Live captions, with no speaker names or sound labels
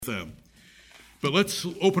them. But let's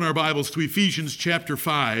open our Bibles to Ephesians chapter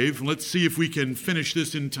 5. Let's see if we can finish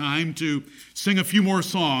this in time to sing a few more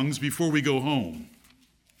songs before we go home.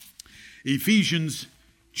 Ephesians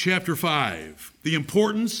chapter 5. The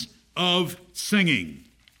importance of singing.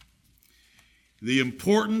 The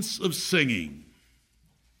importance of singing.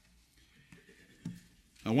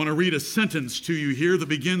 I want to read a sentence to you here that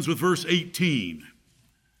begins with verse 18.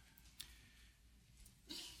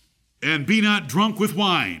 And be not drunk with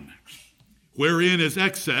wine, wherein is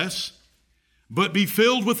excess, but be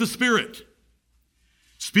filled with the Spirit,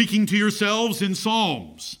 speaking to yourselves in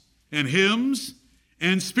psalms and hymns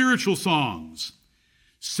and spiritual songs,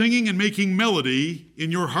 singing and making melody in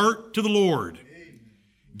your heart to the Lord,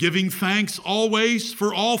 giving thanks always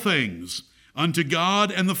for all things unto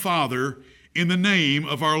God and the Father in the name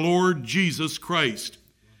of our Lord Jesus Christ,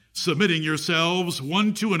 submitting yourselves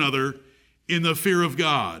one to another in the fear of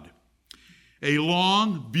God. A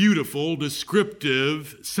long, beautiful,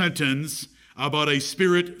 descriptive sentence about a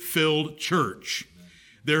Spirit-filled church.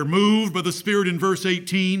 They're moved by the Spirit in verse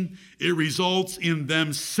 18. It results in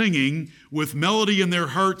them singing with melody in their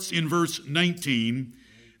hearts in verse 19.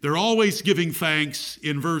 They're always giving thanks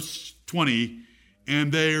in verse 20,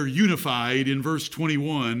 and they're unified in verse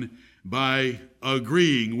 21 by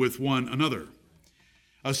agreeing with one another.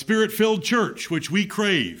 A Spirit-filled church, which we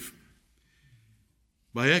crave.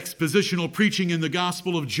 By expositional preaching in the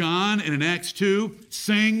Gospel of John and in Acts 2,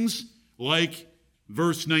 sings like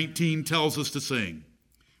verse 19 tells us to sing.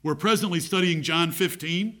 We're presently studying John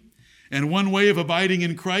 15, and one way of abiding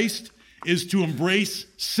in Christ is to embrace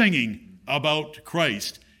singing about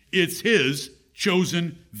Christ. It's His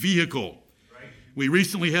chosen vehicle. Right. We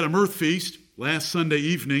recently had a mirth feast last Sunday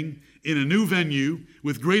evening in a new venue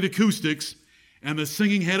with great acoustics, and the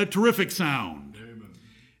singing had a terrific sound.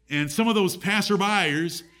 And some of those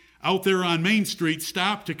passerbyers out there on Main Street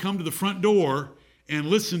stopped to come to the front door and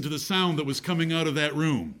listen to the sound that was coming out of that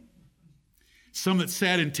room. Some that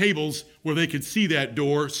sat in tables where they could see that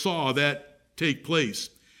door saw that take place.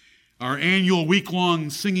 Our annual week-long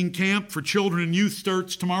singing camp for children and youth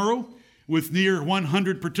starts tomorrow with near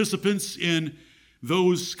 100 participants in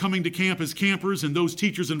those coming to camp as campers and those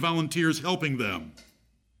teachers and volunteers helping them.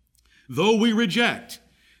 Though we reject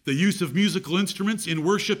the use of musical instruments in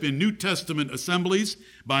worship in New Testament assemblies,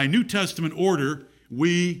 by New Testament order,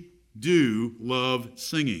 we do love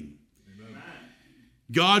singing. Amen.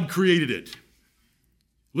 God created it.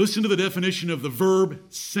 Listen to the definition of the verb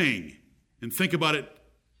sing and think about it.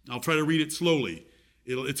 I'll try to read it slowly.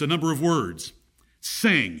 It's a number of words.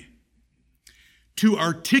 Sing. To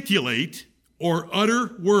articulate or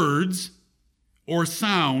utter words or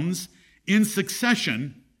sounds in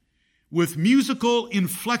succession with musical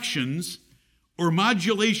inflections or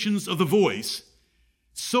modulations of the voice,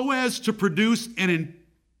 so as to produce an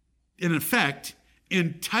effect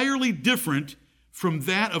entirely different from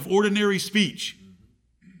that of ordinary speech.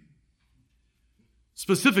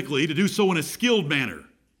 Specifically, to do so in a skilled manner,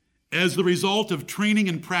 as the result of training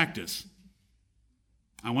and practice.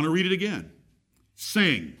 I want to read it again.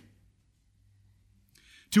 Sing.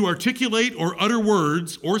 To articulate or utter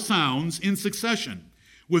words or sounds in succession,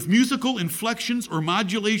 with musical inflections or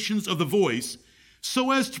modulations of the voice,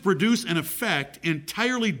 so as to produce an effect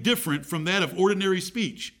entirely different from that of ordinary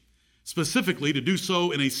speech, specifically to do so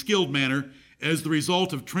in a skilled manner as the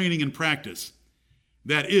result of training and practice.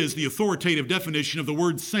 That is the authoritative definition of the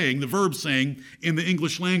word sing, the verb sing, in the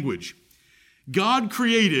English language. God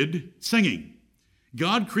created singing.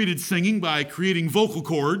 God created singing by creating vocal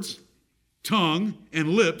cords, tongue, and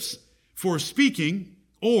lips for speaking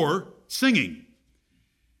or singing.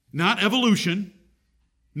 Not evolution,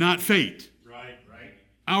 not fate. Right.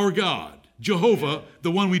 Our God, Jehovah,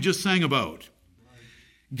 the one we just sang about.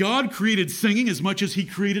 God created singing as much as He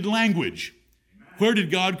created language. Where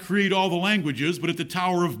did God create all the languages but at the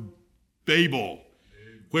Tower of Babel,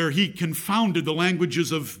 where He confounded the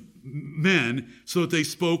languages of men so that they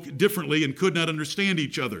spoke differently and could not understand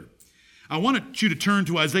each other. I want you to turn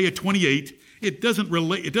to Isaiah 28. It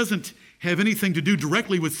doesn't have anything to do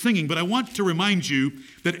directly with singing, but I want to remind you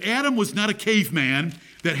that Adam was not a caveman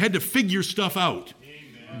that had to figure stuff out.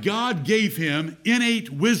 Amen. God gave him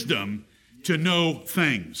innate wisdom to know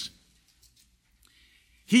things.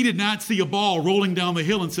 He did not see a ball rolling down the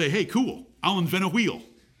hill and say, hey, cool, I'll invent a wheel.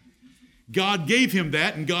 God gave him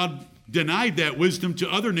that, and God denied that wisdom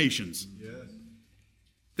to other nations. Yes.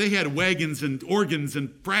 They had wagons and organs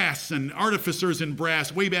and brass and artificers in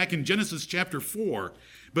brass way back in Genesis chapter 4.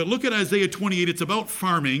 But look at Isaiah 28. It's about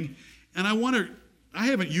farming. And I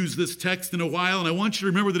haven't used this text in a while, and I want you to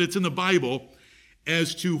remember that it's in the Bible.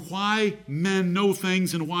 as to why men know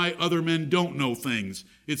things and why other men don't know things.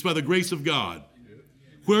 It's by the grace of God.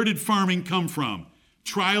 Where did farming come from?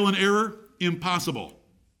 Trial and error? Impossible.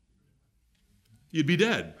 You'd be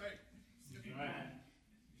dead.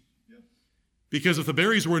 Because if the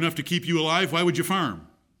berries were enough to keep you alive, why would you farm?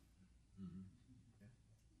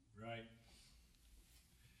 Right.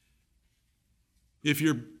 If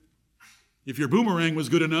your boomerang was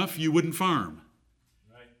good enough, you wouldn't farm.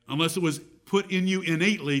 Right. Unless it was put in you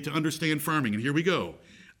innately to understand farming. And here we go.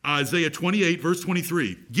 Isaiah 28, verse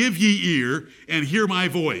 23. Give ye ear and hear my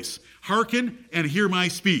voice. Hearken and hear my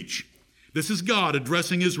speech. This is God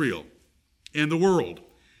addressing Israel and the world.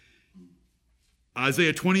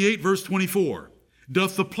 Isaiah 28, verse 24.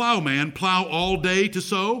 Doth the plowman plow all day to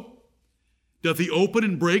sow? Doth he open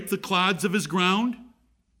and break the clods of his ground?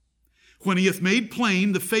 When he hath made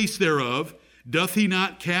plain the face thereof, doth he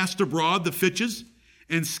not cast abroad the fitches,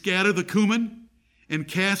 and scatter the cumin, and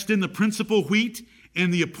cast in the principal wheat,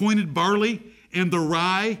 and the appointed barley, and the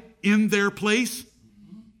rye in their place?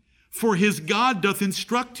 For his God doth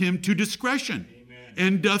instruct him to discretion,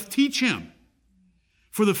 and doth teach him.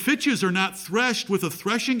 For the fitches are not threshed with a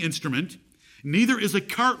threshing instrument, neither is a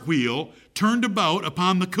cartwheel turned about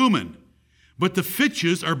upon the cumin, but the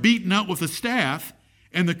fitches are beaten out with a staff,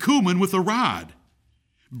 and the cumin with a rod.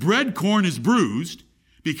 Bread corn is bruised,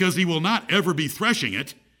 because he will not ever be threshing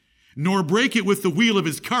it, nor break it with the wheel of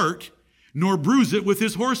his cart, nor bruise it with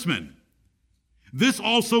his horsemen. This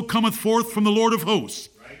also cometh forth from the Lord of hosts,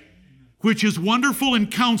 which is wonderful in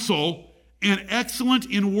counsel and excellent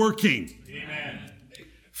in working. Amen.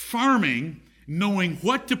 Farming, knowing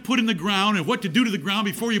what to put in the ground and what to do to the ground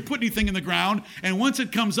before you put anything in the ground, and once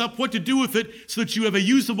it comes up, what to do with it so that you have a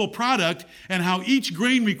usable product, and how each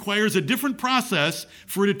grain requires a different process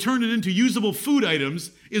for it to turn it into usable food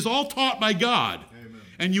items, is all taught by God. Amen.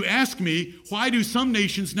 And you ask me, why do some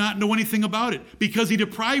nations not know anything about it? Because he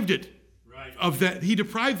deprived it of that. He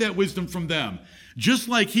deprived that wisdom from them. Just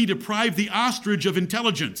like he deprived the ostrich of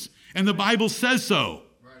intelligence. And the Bible says so.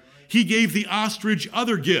 He gave the ostrich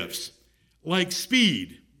other gifts, like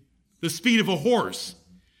speed, the speed of a horse.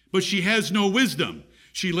 But she has no wisdom.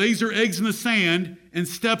 She lays her eggs in the sand and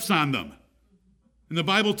steps on them. And the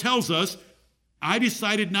Bible tells us, I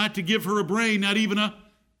decided not to give her a brain, not even a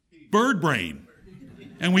bird brain.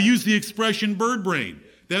 And we use the expression bird brain.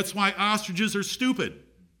 That's why ostriches are stupid.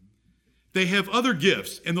 They have other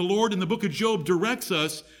gifts. And the Lord in the book of Job directs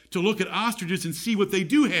us to look at ostriches and see what they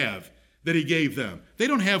do have that he gave them. They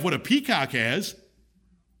don't have what a peacock has.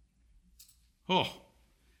 Oh,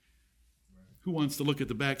 who wants to look at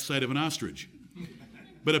the backside of an ostrich?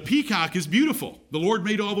 But a peacock is beautiful. The Lord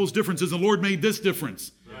made all those differences. The Lord made this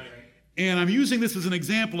difference. Right. And I'm using this as an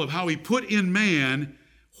example of how he put in man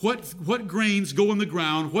what grains go in the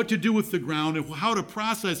ground, what to do with the ground, and how to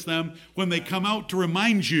process them when they come out, to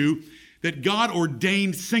remind you that God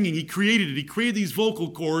ordained singing. He created it. He created these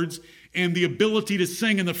vocal cords and the ability to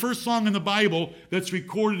sing. And the first song in the Bible that's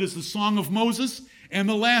recorded is the Song of Moses, and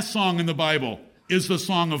the last song in the Bible is the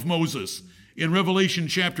Song of Moses in Revelation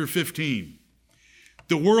chapter 15.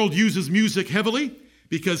 The world uses music heavily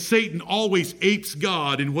because Satan always apes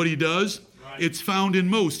God in what he does. Right. It's found in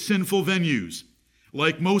most sinful venues.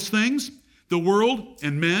 Like most things, the world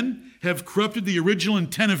and men have corrupted the original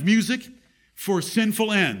intent of music for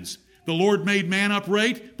sinful ends. The Lord made man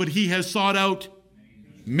upright, but he has sought out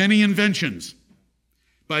many inventions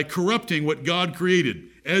by corrupting what God created.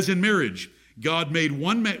 As in marriage, God made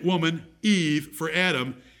one woman, Eve, for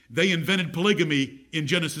Adam. They invented polygamy in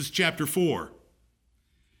Genesis chapter 4.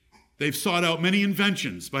 They've sought out many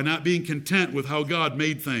inventions by not being content with how God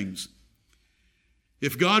made things.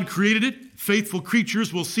 If God created it, faithful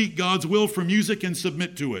creatures will seek God's will for music and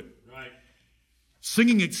submit to it. Right.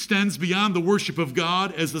 Singing extends beyond the worship of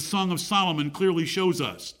God, as the Song of Solomon clearly shows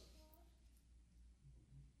us.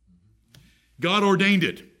 God ordained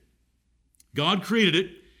it. God created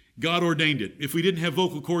it. God ordained it. If we didn't have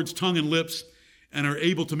vocal cords, tongue, and lips, and are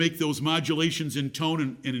able to make those modulations in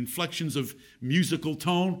tone and inflections of musical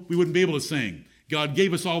tone, we wouldn't be able to sing. God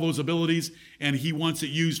gave us all those abilities, and he wants it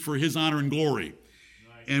used for his honor and glory.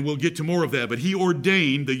 Right. And we'll get to more of that. But he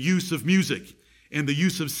ordained the use of music and the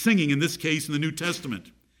use of singing, in this case, in the New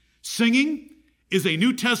Testament. Singing is a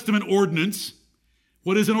New Testament ordinance.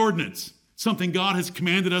 What is an ordinance? Something God has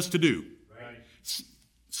commanded us to do. Right.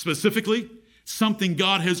 Specifically, something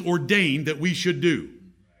God has ordained that we should do.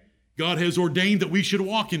 God has ordained that we should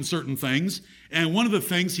walk in certain things, and one of the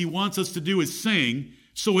things he wants us to do is sing,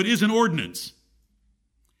 so it is an ordinance.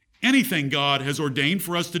 Anything God has ordained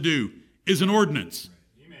for us to do is an ordinance.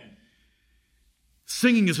 Amen.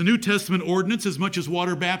 Singing is a New Testament ordinance as much as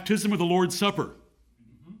water baptism or the Lord's Supper.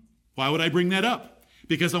 Why would I bring that up?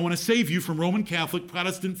 Because I want to save you from Roman Catholic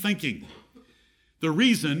Protestant thinking. The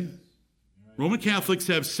reason Roman Catholics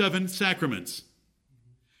have 7 sacraments.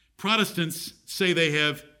 Protestants say they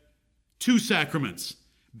have 2 sacraments.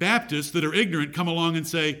 Baptists that are ignorant come along and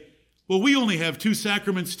say, well, we only have 2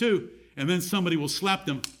 sacraments too. And then somebody will slap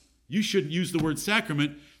them. You shouldn't use the word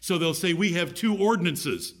sacrament. So they'll say, we have 2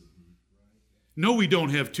 ordinances. No, we don't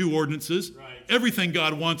have 2 ordinances. Right. Everything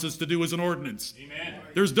God wants us to do is an ordinance. Amen.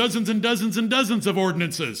 There's dozens and dozens and dozens of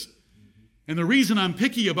ordinances. And the reason I'm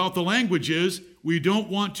picky about the language is we don't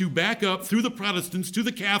want to back up through the Protestants to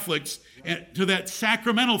the Catholics and to that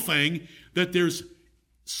sacramental thing that there's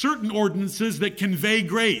certain ordinances that convey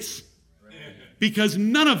grace. Because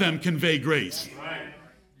none of them convey grace. Right.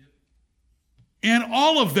 And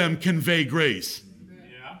all of them convey grace.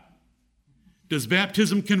 Yeah. Does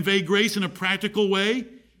baptism convey grace in a practical way?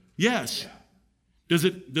 Yes. Yeah.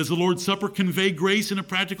 Does the Lord's Supper convey grace in a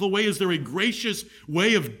practical way? Is there a gracious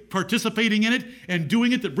way of participating in it and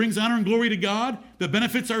doing it that brings honor and glory to God, that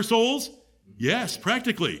benefits our souls? Yes,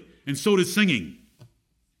 practically. And so does singing.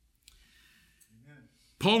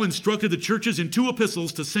 Paul instructed the churches in 2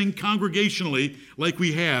 epistles to sing congregationally like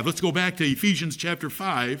we have. Let's go back to Ephesians chapter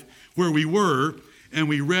 5, where we were, and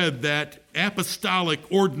we read that apostolic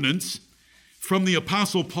ordinance from the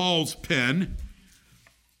Apostle Paul's pen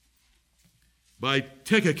by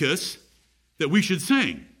Tychicus that we should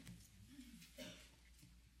sing.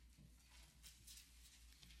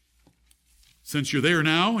 Since you're there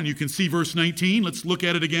now and you can see verse 19, let's look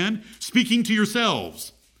at it again. Speaking to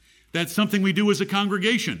yourselves. That's something we do as a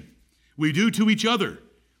congregation. We do to each other.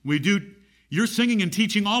 You're singing and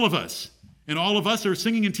teaching all of us. And all of us are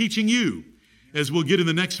singing and teaching you, as we'll get in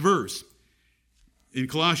the next verse in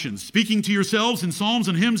Colossians. Speaking to yourselves in psalms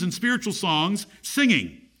and hymns and spiritual songs,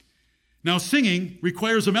 singing. Now, singing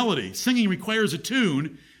requires a melody. Singing requires a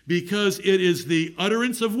tune because it is the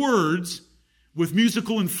utterance of words with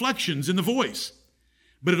musical inflections in the voice.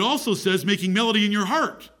 But it also says making melody in your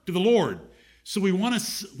heart to the Lord. So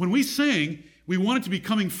when we sing, we want it to be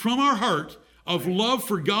coming from our heart of love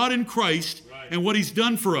for God and Christ and what He's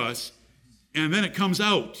done for us, and then it comes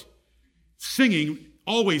out. Singing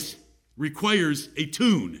always requires a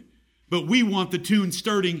tune, but we want the tune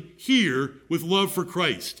starting here with love for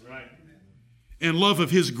Christ and love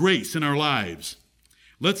of His grace in our lives.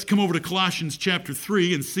 Let's come over to Colossians chapter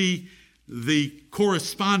 3 and see the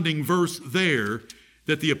corresponding verse there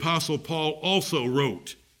that the Apostle Paul also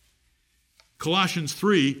wrote. Colossians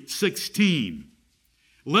 3:16.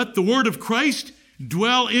 Let the word of Christ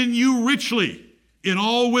dwell in you richly in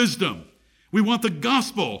all wisdom. We want the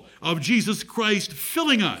gospel of Jesus Christ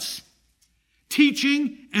filling us,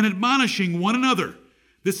 teaching and admonishing one another.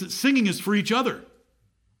 This singing is for each other.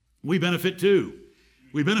 We benefit too.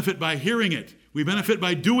 We benefit by hearing it. We benefit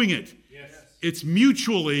by doing it. Yes. It's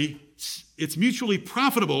mutually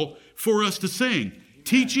profitable for us to sing,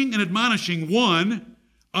 teaching and admonishing one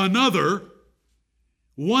another,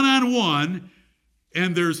 one-on-one,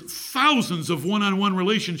 and there's thousands of one-on-one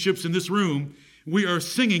relationships in this room. We are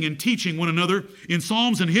singing and teaching one another in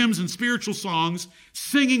psalms and hymns and spiritual songs,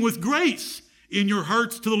 singing with grace in your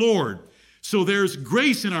hearts to the Lord. So there's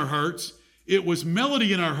grace in our hearts. It was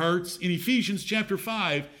melody in our hearts in Ephesians chapter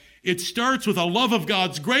 5. It starts with a love of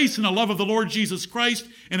God's grace and a love of the Lord Jesus Christ,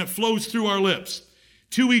 and it flows through our lips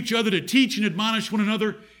to each other to teach and admonish one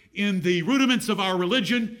another in the rudiments of our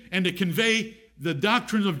religion and to convey the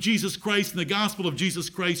doctrine of Jesus Christ and the gospel of Jesus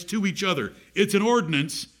Christ to each other. It's an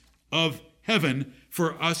ordinance of heaven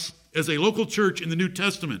for us as a local church in the New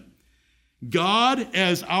Testament. God,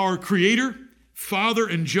 as our creator, father,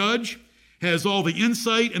 and judge, has all the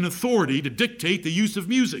insight and authority to dictate the use of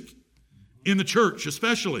music in the church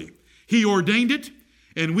especially. He ordained it,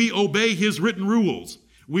 and we obey His written rules.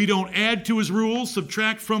 We don't add to His rules,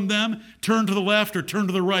 subtract from them, turn to the left or turn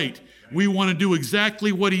to the right. We want to do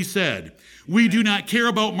exactly what He said. We do not care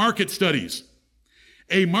about market studies.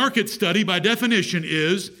 A market study, by definition,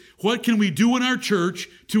 is what can we do in our church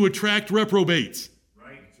to attract reprobates?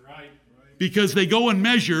 Right. Because they go and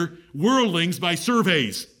measure worldlings by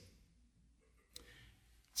surveys.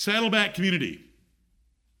 Saddleback community.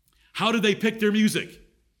 How did they pick their music?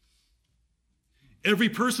 Every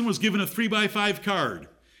person was given a 3x5 card.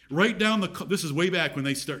 Write down this is way back when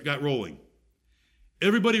they got rolling.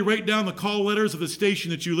 Everybody write down the call letters of the station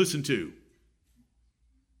that you listen to.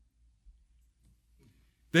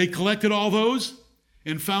 They collected all those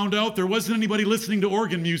and found out there wasn't anybody listening to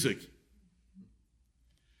organ music.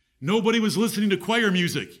 Nobody was listening to choir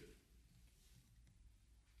music.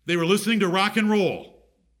 They were listening to rock and roll.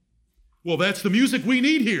 Well, that's the music we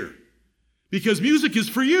need here, because music is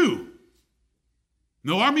for you.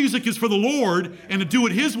 No, our music is for the Lord and to do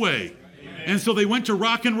it his way. Amen. And so they went to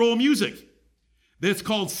rock and roll music. That's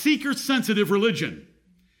called seeker-sensitive religion.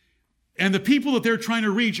 And the people that they're trying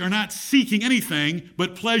to reach are not seeking anything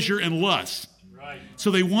but pleasure and lust. Right.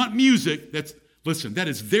 So they want music that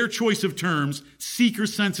is their choice of terms,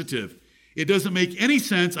 seeker-sensitive. It doesn't make any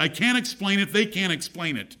sense. I can't explain it. They can't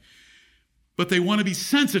explain it. But they want to be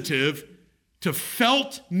sensitive to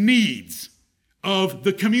felt needs of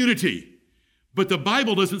the community. But the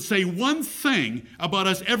Bible doesn't say one thing about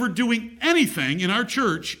us ever doing anything in our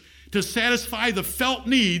church to satisfy the felt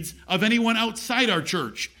needs of anyone outside our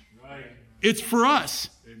church. Right. It's for us,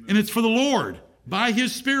 Amen. And it's for the Lord, by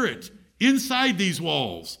his Spirit, inside these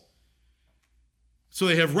walls. So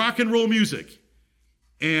they have rock and roll music,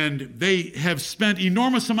 and they have spent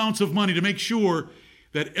enormous amounts of money to make sure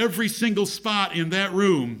that every single spot in that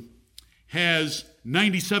room has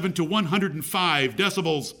 97 to 105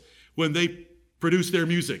 decibels when they produce their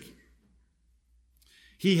music.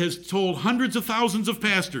 He has told hundreds of thousands of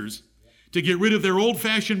pastors to get rid of their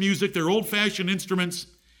old-fashioned music, their old-fashioned instruments,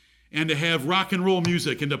 and to have rock and roll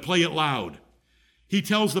music and to play it loud. He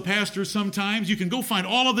tells the pastors sometimes, you can go find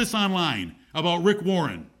all of this online about Rick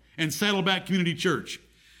Warren and Saddleback Community Church.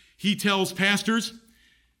 He tells pastors,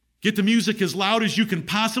 get the music as loud as you can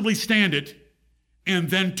possibly stand it and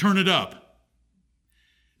then turn it up.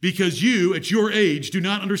 Because you, at your age, do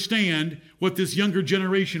not understand what this younger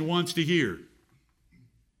generation wants to hear.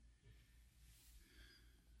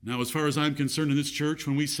 Now, as far as I'm concerned in this church,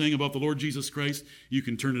 when we sing about the Lord Jesus Christ, you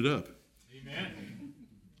can turn it up. Amen.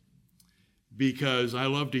 Because I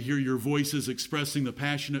love to hear your voices expressing the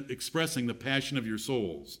passion of your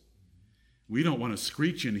souls. We don't want to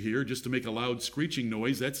screech in here just to make a loud screeching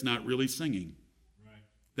noise. That's not really singing. Right.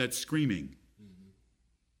 That's screaming. Mm-hmm.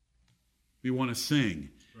 We want to sing.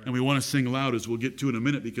 Right. And we want to sing loud, as we'll get to in a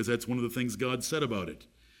minute, because that's one of the things God said about it.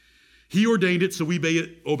 He ordained it, so we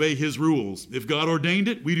obey his rules. If God ordained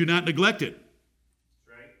it, we do not neglect it.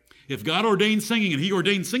 Right. If God ordained singing and he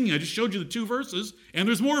ordained singing, I just showed you the 2 verses, and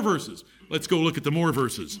there's more verses. Let's go look at the more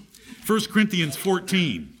verses. 1 Corinthians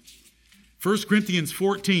 14. 1 Corinthians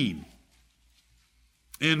 14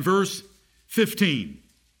 and verse 15.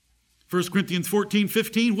 1 Corinthians 14,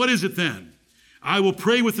 15. What is it then? I will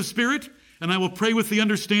pray with the Spirit, and I will pray with the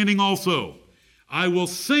understanding also. I will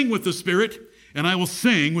sing with the Spirit, and I will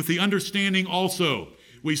sing with the understanding also.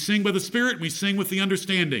 We sing by the Spirit, we sing with the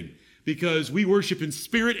understanding, because we worship in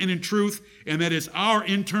spirit and in truth, and that is our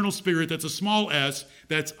internal spirit. That's a small s.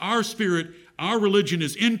 That's our spirit. Our religion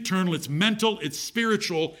is internal, it's mental, it's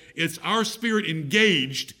spiritual. It's our spirit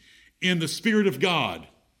engaged in the Spirit of God,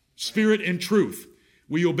 spirit and truth.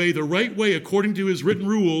 We obey the right way according to his written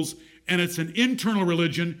rules, and it's an internal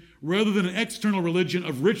religion rather than an external religion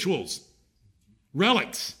of rituals,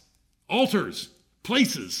 relics, altars,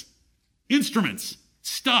 places, instruments,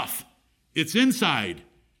 stuff. It's inside.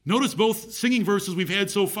 Notice both singing verses we've had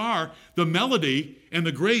so far, the melody and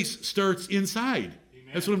the grace starts inside.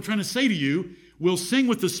 Amen. That's what I'm trying to say to you. We'll sing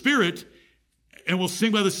with the Spirit, and we'll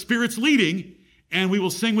sing by the Spirit's leading, and we will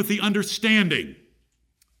sing with the understanding.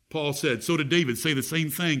 Paul said, so did David say the same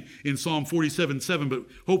thing in Psalm 47:7, but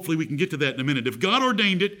hopefully we can get to that in a minute. If God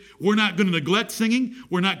ordained it, we're not going to neglect singing,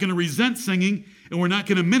 we're not going to resent singing, and we're not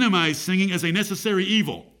going to minimize singing as a necessary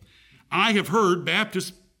evil. I have heard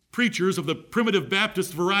Baptist preachers of the primitive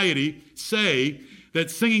Baptist variety say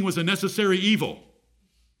that singing was a necessary evil.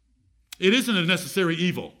 It isn't a necessary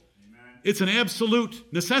evil. Amen. It's an absolute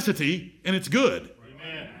necessity, and it's good.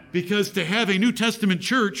 Amen. Because to have a New Testament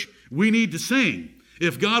church, we need to sing.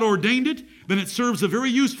 If God ordained it, then it serves a very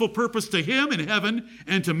useful purpose to him in heaven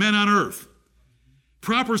and to men on earth.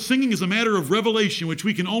 Proper singing is a matter of revelation, which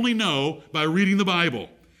we can only know by reading the Bible.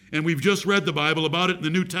 And we've just read the Bible about it in the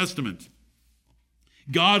New Testament.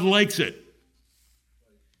 God likes it.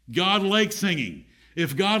 God likes singing.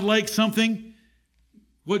 If God likes something,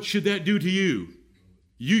 what should that do to you?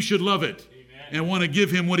 You should love it. Amen. And want to give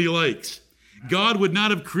him what he likes. God would not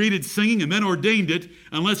have created singing and then ordained it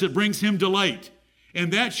unless it brings him delight.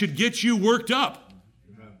 And that should get you worked up.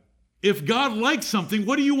 Amen. If God likes something,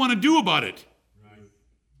 what do you want to do about it? Right.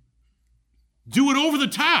 Do it over the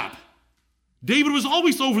top. David was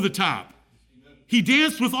always over the top. He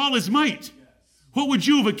danced with all his might. What would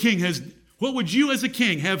you as a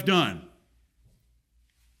king have done?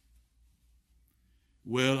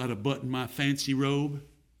 Well, I'd have buttoned my fancy robe,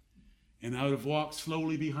 and I would have walked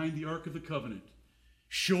slowly behind the Ark of the Covenant,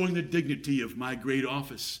 showing the dignity of my great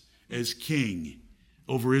office as king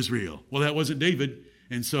over Israel. Well, that wasn't David,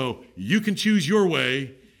 and so you can choose your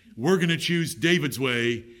way. We're going to choose David's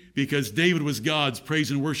way, because David was God's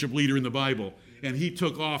praise and worship leader in the Bible, and he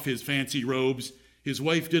took off his fancy robes His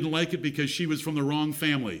wife didn't like it because she was from the wrong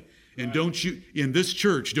family. And don't you, in this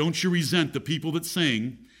church, don't you resent the people that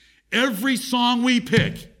sing. Every song we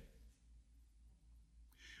pick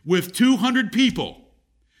with 200 people,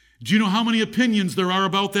 do you know how many opinions there are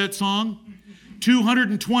about that song?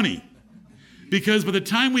 220. Because by the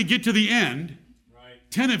time we get to the end,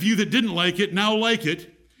 10 of you that didn't like it now like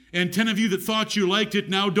it, and 10 of you that thought you liked it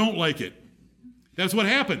now don't like it. That's what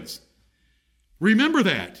happens. Remember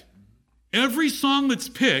that. Every song that's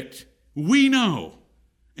picked, we know.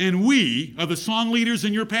 And we are the song leaders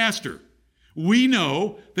and your pastor. We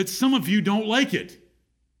know that some of you don't like it.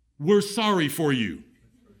 We're sorry for you.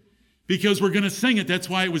 Because we're going to sing it. That's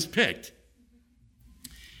why it was picked.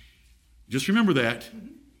 Just remember that.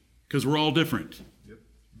 Because we're all different.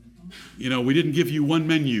 You know, we didn't give you one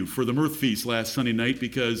menu for the Mirth Feast last Sunday night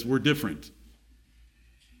because we're different.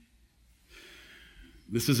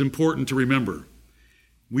 This is important to remember.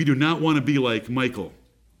 We do not want to be like Michal.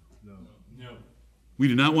 No. We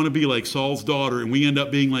do not want to be like Saul's daughter, and we end up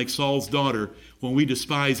being like Saul's daughter when we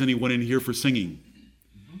despise anyone in here for singing.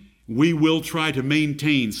 We will try to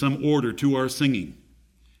maintain some order to our singing.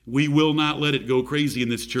 We will not let it go crazy in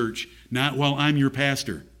this church, not while I'm your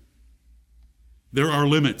pastor. There are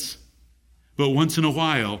limits. But once in a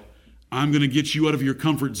while, I'm going to get you out of your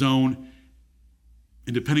comfort zone.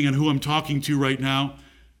 And depending on who I'm talking to right now,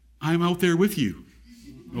 I'm out there with you.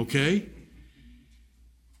 Okay?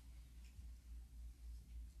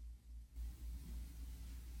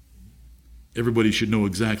 Everybody should know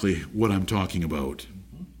exactly what I'm talking about.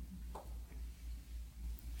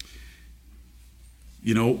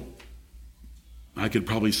 You know, I could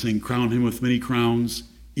probably sing Crown Him with Many Crowns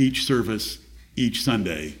each service, each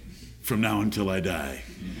Sunday, from now until I die.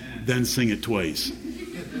 Amen. Then sing it twice.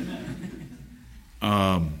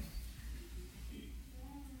 I'm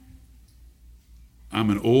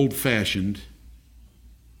an old-fashioned,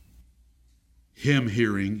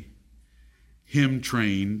 hymn-hearing,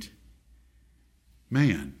 hymn-trained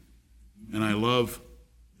man. And I love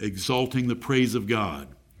exalting the praise of God.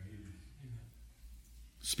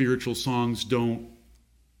 Spiritual songs don't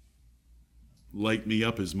light me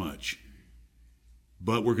up as much.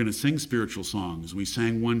 But we're going to sing spiritual songs. We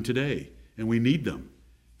sang one today, and we need them.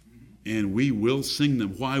 And we will sing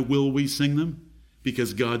them. Why will we sing them?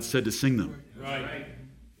 Because God said to sing them. Right.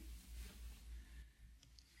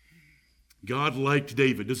 God liked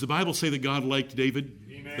David. Does the Bible say that God liked David?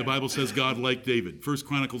 Amen. The Bible says God liked David. 1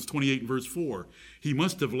 Chronicles 28 and verse 4. He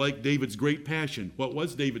must have liked David's great passion. What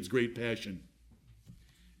was David's great passion?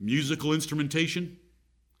 Musical instrumentation,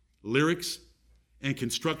 lyrics, and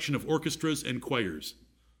construction of orchestras and choirs.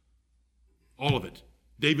 All of it.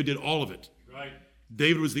 David did all of it. Right.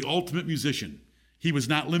 David was the ultimate musician. He was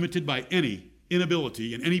not limited by any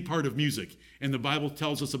inability in any part of music. And the Bible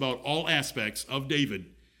tells us about all aspects of David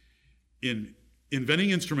in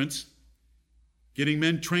inventing instruments, getting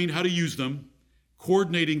men trained how to use them,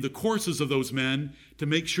 coordinating the courses of those men to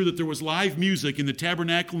make sure that there was live music in the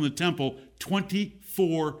tabernacle and the temple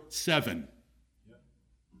 24/7.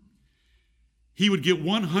 He would get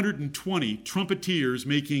 120 trumpeters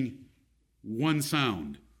making one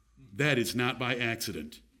sound. That is not by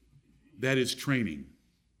accident. That is training.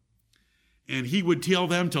 And he would tell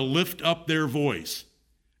them to lift up their voice,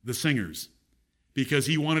 the singers, because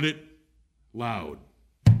he wanted it loud.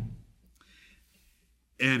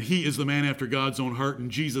 And he is the man after God's own heart, and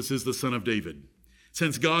Jesus is the Son of David.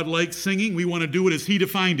 Since God likes singing, we want to do it as he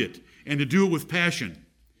defined it, and to do it with passion.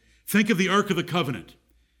 Think of the Ark of the Covenant.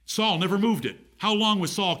 Saul never moved it. How long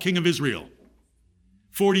was Saul king of Israel?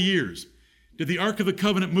 40 years. Did the Ark of the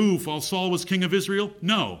Covenant move while Saul was king of Israel?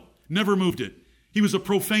 No, never moved it. He was a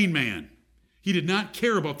profane man. He did not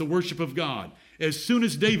care about the worship of God. As soon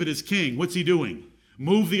as David is king, what's he doing?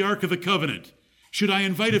 Move the Ark of the Covenant. Should I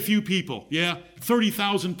invite a few people? Yeah,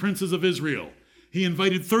 30,000 princes of Israel. He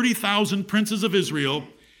invited 30,000 princes of Israel,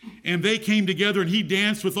 and they came together, and he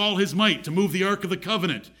danced with all his might to move the Ark of the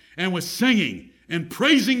Covenant and was singing and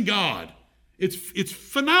praising God. It's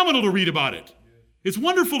phenomenal to read about it. It's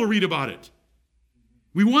wonderful to read about it.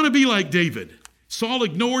 We want to be like David. Saul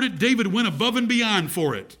ignored it. David went above and beyond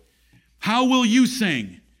for it. How will you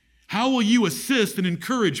sing? How will you assist and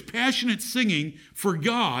encourage passionate singing for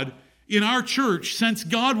God in our church, since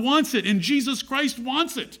God wants it and Jesus Christ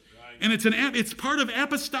wants it? Right. And it's part of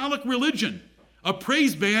apostolic religion. A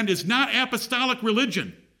praise band is not apostolic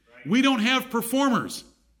religion. Right. We don't have performers.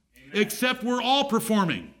 Amen. Except we're all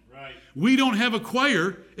performing. Right. We don't have a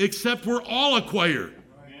choir except we're all a choir.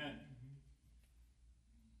 Right.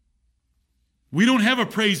 We don't have a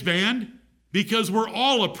praise band because we're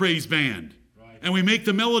all a praise band. Right. And we make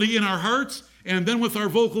the melody in our hearts and then with our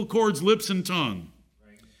vocal cords, lips, and tongue.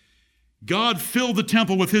 God filled the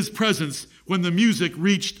temple with his presence when the music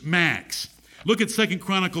reached max. Look at 2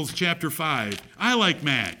 Chronicles chapter 5. I like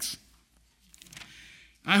max.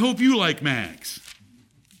 I hope you like max.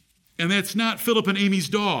 And that's not Philip and Amy's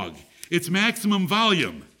dog. It's maximum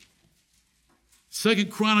volume. 2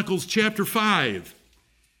 Chronicles chapter 5.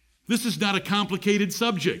 This is not a complicated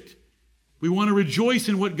subject. We want to rejoice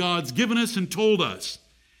in what God's given us and told us.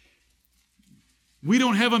 We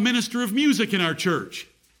don't have a minister of music in our church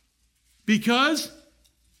because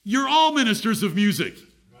you're all ministers of music.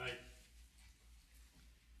 Right.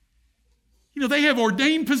 You know, they have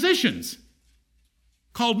ordained positions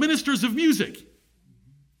called ministers of music,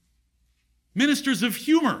 ministers of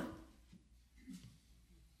humor,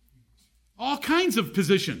 all kinds of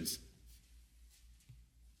positions.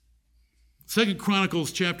 2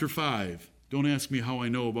 Chronicles chapter 5. Don't ask me how I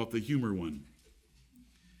know about the humor one.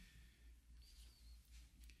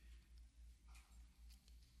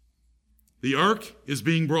 The ark is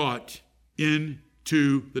being brought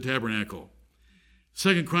into the tabernacle.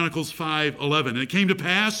 2 Chronicles 5:11. And it came to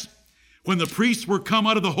pass when the priests were come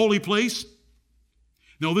out of the holy place.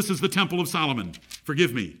 No, this is the temple of Solomon.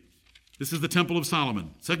 Forgive me. This is the temple of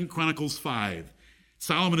Solomon. 2 Chronicles 5.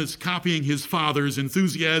 Solomon is copying his father's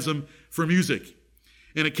enthusiasm for music.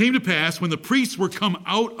 And it came to pass when the priests were come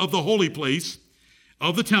out of the holy place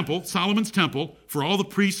of the temple, Solomon's temple, for all the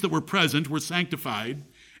priests that were present were sanctified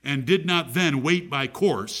and did not then wait by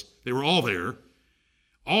course. They were all there.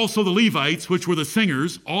 Also the Levites, which were the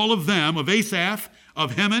singers, all of them, of Asaph,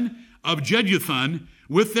 of Heman, of Jeduthun,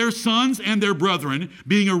 with their sons and their brethren,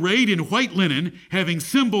 being arrayed in white linen, having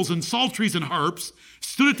cymbals and psalteries and harps,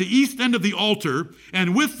 stood at the east end of the altar,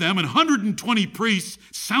 and with them 120 priests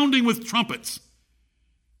sounding with trumpets.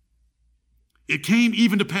 It came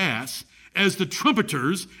even to pass, as the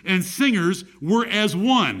trumpeters and singers were as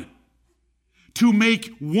one, to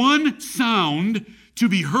make one sound to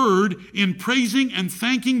be heard in praising and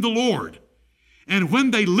thanking the Lord. And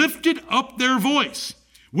when they lifted up their voice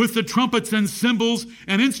with the trumpets and cymbals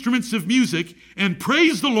and instruments of music, and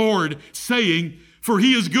praised the Lord, saying, For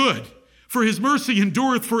he is good, for his mercy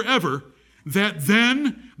endureth forever, that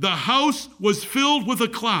then the house was filled with a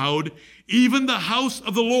cloud, even the house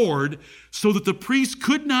of the Lord, so that the priests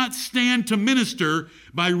could not stand to minister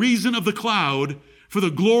by reason of the cloud, for the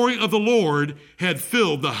glory of the Lord had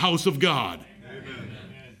filled the house of God.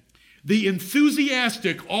 Amen. The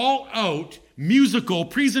enthusiastic, all-out musical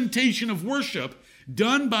presentation of worship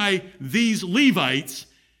done by these Levites,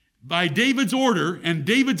 by David's order and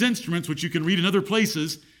David's instruments, which you can read in other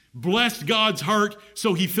places, blessed God's heart,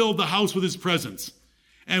 so he filled the house with his presence.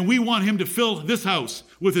 And we want him to fill this house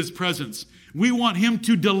with his presence. We want him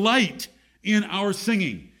to delight in our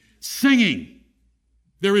singing. Singing.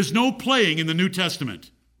 There is no playing in the New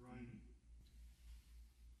Testament.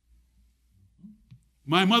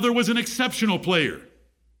 My mother was an exceptional player.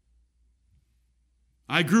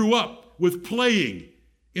 I grew up with playing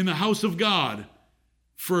in the house of God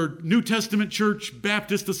for New Testament Church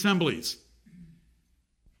Baptist assemblies.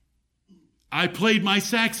 I played my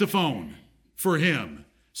saxophone for him,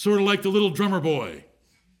 sort of like the little drummer boy.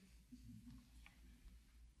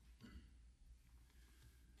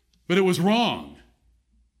 But it was wrong.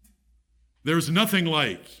 There's nothing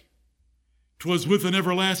like 'twas with an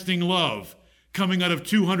everlasting love coming out of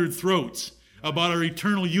 200 throats about our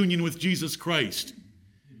eternal union with Jesus Christ.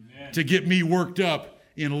 Amen. To get me worked up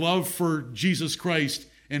in love for Jesus Christ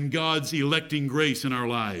and God's electing grace in our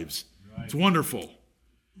lives. Right. It's wonderful.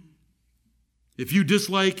 If you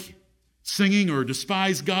dislike singing or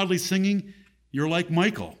despise godly singing, you're like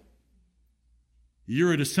Michael.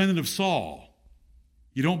 You're a descendant of Saul.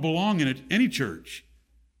 You don't belong in any church,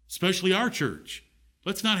 especially our church.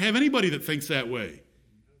 Let's not have anybody that thinks that way.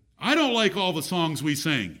 I don't like all the songs we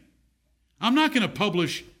sing. I'm not going to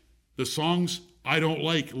publish the songs I don't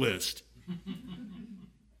like list.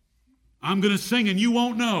 I'm going to sing and you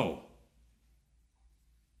won't know.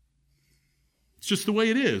 It's just the way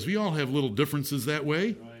it is. We all have little differences that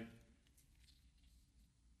way. Right.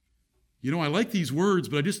 You know, I like these words,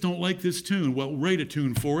 but I just don't like this tune. Well, write a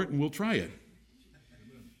tune for it and we'll try it.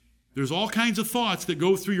 There's all kinds of thoughts that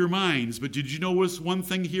go through your minds, but did you notice one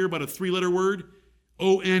thing here about a three-letter word?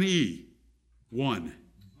 O-N-E. One.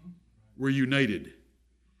 We're united.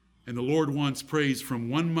 And the Lord wants praise from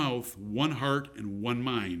one mouth, one heart, and one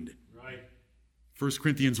mind. Right. 1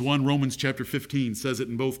 Corinthians 1, Romans chapter 15 says it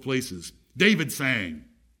in both places. David sang,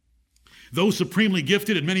 though supremely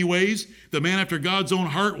gifted in many ways, the man after God's own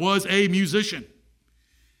heart was a musician.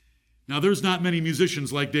 Now, there's not many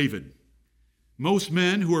musicians like David. Most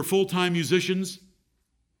men who are full-time musicians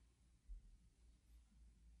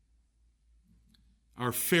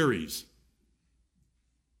are fairies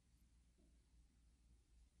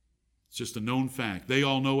It's just a known fact. They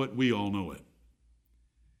all know it. We all know it.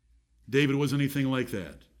 David wasn't anything like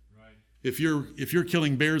that. Right. If you're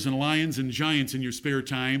killing bears and lions and giants in your spare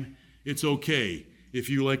time, it's okay if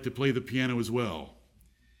you like to play the piano as well.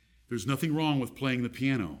 There's nothing wrong with playing the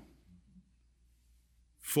piano.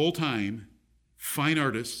 Full-time, fine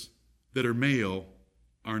artists that are male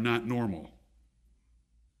are not normal.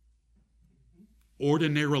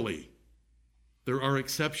 Ordinarily, there are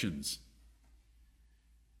exceptions.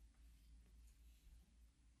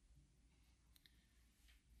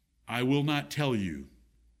 I will not tell you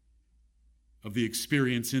of the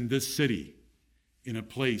experience in this city, in a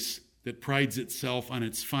place that prides itself on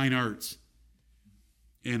its fine arts,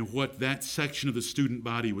 and what that section of the student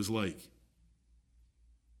body was like.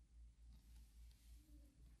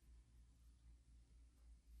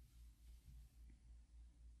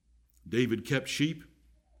 David kept sheep.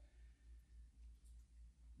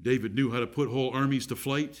 David knew how to put whole armies to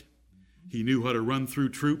flight. He knew how to run through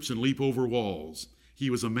troops and leap over walls. He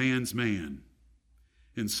was a man's man.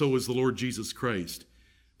 And so is the Lord Jesus Christ.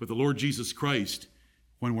 But the Lord Jesus Christ,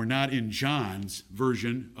 when we're not in John's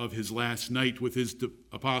version of his last night with his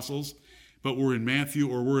apostles, but we're in Matthew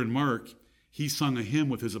or we're in Mark, he sung a hymn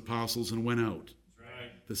with his apostles and went out.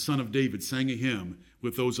 Right. The son of David sang a hymn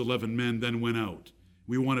with those 11 men, then went out.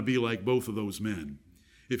 We want to be like both of those men.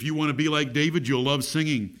 If you want to be like David, you'll love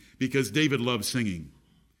singing, because David loved singing.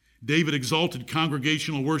 David exalted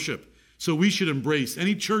congregational worship, so we should embrace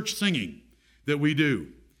any church singing that we do.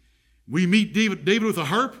 We meet David with a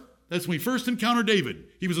harp. That's when we first encounter David.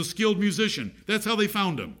 He was a skilled musician. That's how they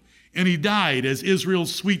found him. And he died as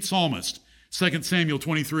Israel's sweet psalmist, 2 Samuel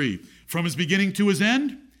 23. From his beginning to his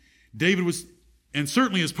end, David was, and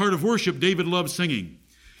certainly as part of worship, David loved singing.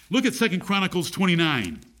 Look at 2 Chronicles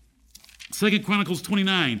 29. 2 Chronicles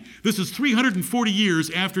 29. This is 340 years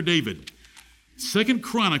after David. 2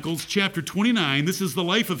 Chronicles chapter 29. This is the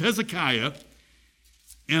life of Hezekiah.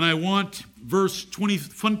 And I want verse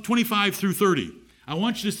 25 through 30. I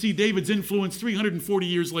want you to see David's influence 340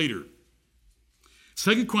 years later.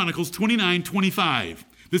 2 Chronicles 29, 25.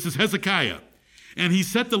 This is Hezekiah. And he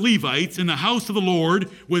set the Levites in the house of the Lord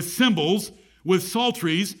with cymbals, with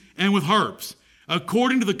psalteries, and with harps,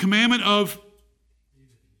 according to the commandment of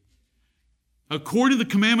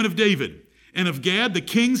David, and of Gad the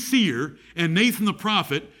king's seer, and Nathan the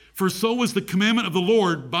prophet, for so was the commandment of the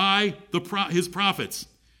Lord by his prophets.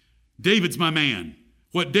 David's my man.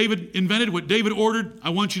 What David invented, what David ordered, I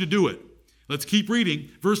want you to do it. Let's keep reading.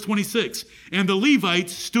 Verse 26. And the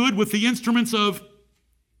Levites stood with the instruments of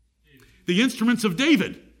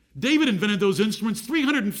David. David invented those instruments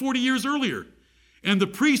 340 years earlier. And the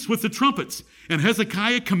priests with the trumpets. And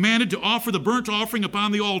Hezekiah commanded to offer the burnt offering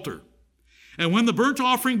upon the altar. And when the burnt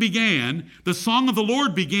offering began, the song of the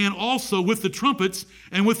Lord began also with the trumpets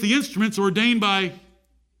and with the instruments ordained by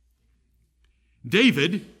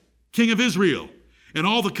David, king of Israel. And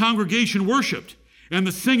all the congregation worshiped, and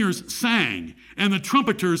the singers sang, and the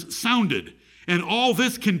trumpeters sounded. And all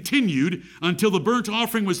this continued until the burnt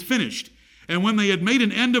offering was finished. And when they had made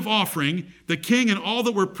an end of offering, the king and all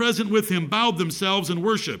that were present with him bowed themselves and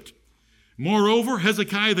worshipped. Moreover,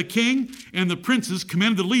 Hezekiah the king and the princes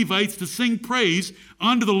commanded the Levites to sing praise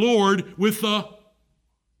unto the Lord with the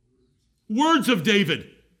words of David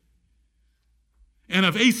and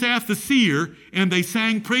of Asaph the seer, and they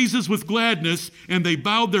sang praises with gladness, and they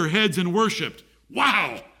bowed their heads and worshipped.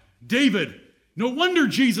 Wow! David. No wonder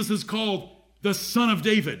Jesus is called the Son of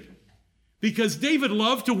David, because David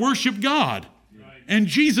loved to worship God. Right. And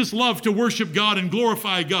Jesus loved to worship God and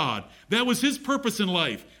glorify God. That was his purpose in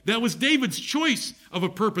life. That was David's choice of a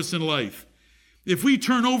purpose in life. If we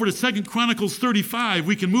turn over to 2 Chronicles 35,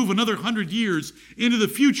 we can move another 100 years into the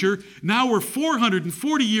future. Now we're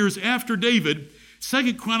 440 years after David.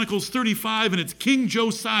 2 Chronicles 35, and it's King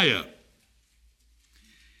Josiah.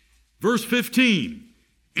 Verse 15.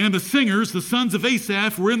 And the singers, the sons of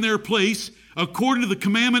Asaph, were in their place according to the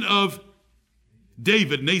commandment of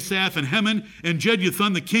David, and Asaph, and Heman, and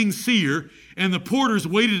Jeduthun, the king's seer, and the porters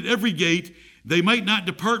waited at every gate. They might not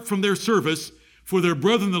depart from their service, for their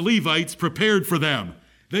brethren the Levites prepared for them.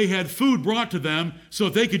 They had food brought to them so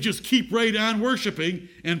they could just keep right on worshiping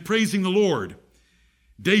and praising the Lord.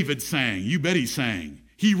 David sang. You bet he sang.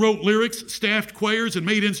 He wrote lyrics, staffed choirs, and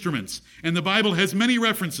made instruments. And the Bible has many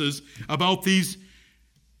references about these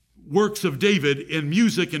works of David in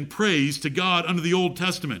music and praise to God under the Old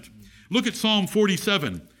Testament. Look at Psalm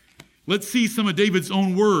 47. Let's see some of David's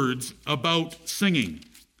own words about singing.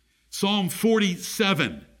 Psalm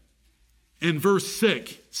 47 and verse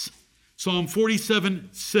 6. Psalm 47,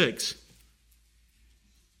 6.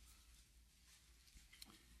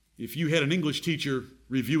 If you had an English teacher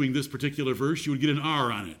reviewing this particular verse, you would get an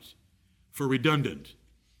R on it for redundant,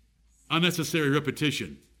 unnecessary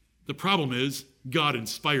repetition. The problem is God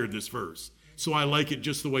inspired this verse, so I like it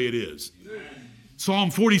just the way it is.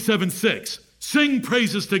 Psalm 47:6, sing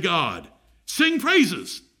praises to God. Sing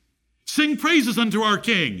praises. Sing praises unto our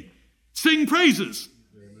King. Sing praises.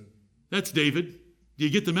 That's David. Do you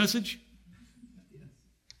get the message?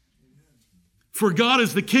 For God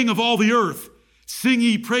is the King of all the earth. Sing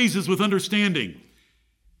ye praises with understanding.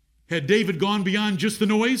 Had David gone beyond just the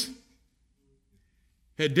noise?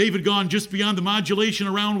 Had David gone just beyond the modulation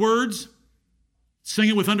around words? Sing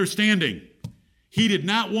it with understanding. He did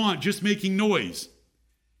not want just making noise.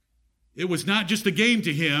 It was not just a game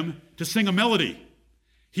to him to sing a melody.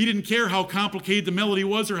 He didn't care how complicated the melody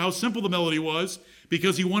was or how simple the melody was,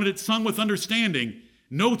 because he wanted it sung with understanding.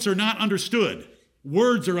 Notes are not understood.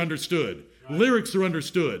 Words are understood. Right. Lyrics are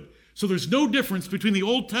understood. So there's no difference between the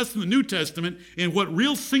Old Testament and the New Testament in what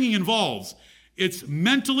real singing involves. It's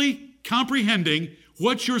mentally comprehending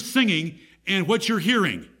what you're singing and what you're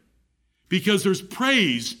hearing, because there's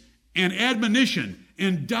praise and admonition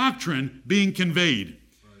and doctrine being conveyed.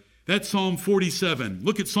 Right. That's Psalm 47.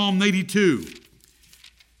 Look at Psalm 92.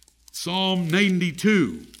 Psalm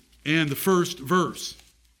 92 and the first verse.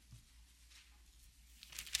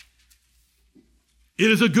 It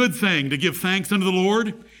is a good thing to give thanks unto the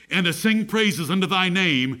Lord and to sing praises unto thy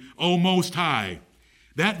name, O Most High.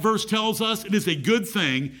 That verse tells us it is a good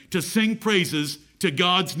thing to sing praises to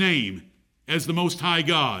God's name as the Most High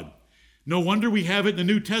God. No wonder we have it in the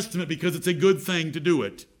New Testament, because it's a good thing to do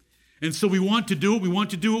it. And so we want to do it. We want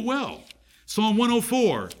to do it well. Psalm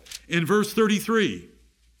 104 in verse 33.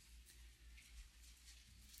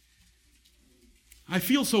 I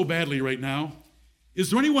feel so badly right now.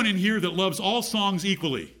 Is there anyone in here that loves all songs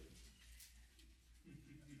equally?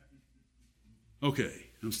 Okay,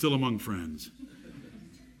 I'm still among friends.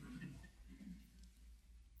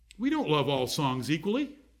 We don't love all songs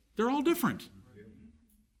equally. They're all different.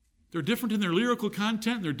 They're different in their lyrical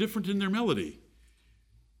content, and they're different in their melody.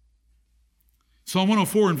 Psalm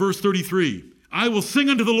 104 and verse 33. I will sing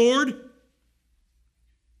unto the Lord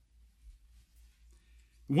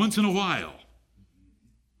once in a while.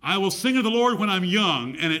 I will sing unto the Lord when I'm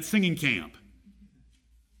young and at singing camp.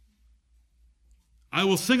 I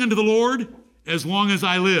will sing unto the Lord as long as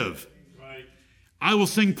I live. Right. I will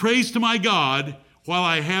sing praise to my God while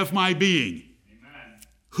I have my being. Amen.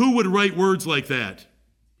 Who would write words like that?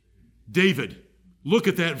 David. Look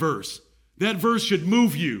at that verse. That verse should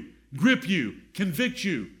move you, grip you, convict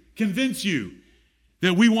you, convince you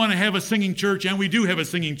that we want to have a singing church, and we do have a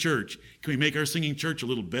singing church. Can we make our singing church a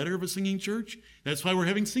little better of a singing church? That's why we're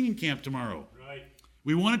having singing camp tomorrow. Right.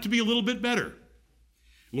 We want it to be a little bit better.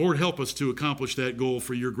 Lord, help us to accomplish that goal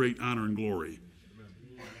for your great honor and glory.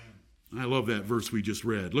 Amen. I love that verse we just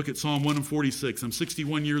read. Look at Psalm 146. I'm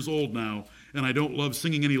 61 years old now, and I don't love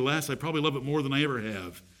singing any less. I probably love it more than I ever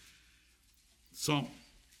have. Psalm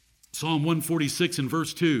 146 and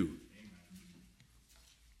verse 2.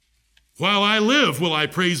 While I live will I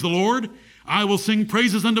praise the Lord. I will sing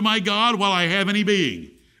praises unto my God while I have any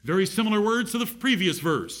being. Very similar words to the previous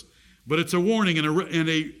verse, but it's a warning and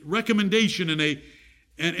a recommendation and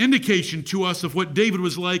an indication to us of what David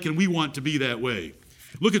was like, and we want to be that way.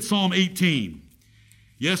 Look at Psalm 18.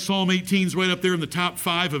 Yes, Psalm 18 is right up there in the top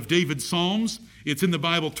 5 of David's Psalms. It's in the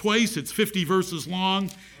Bible twice. It's 50 verses long.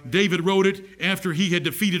 David wrote it after he had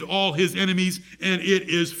defeated all his enemies, and it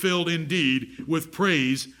is filled indeed with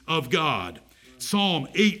praise of God. Psalm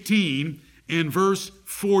 18 and verse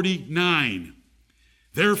 49.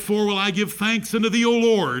 Therefore will I give thanks unto thee, O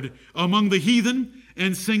Lord, among the heathen,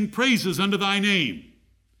 and sing praises unto thy name.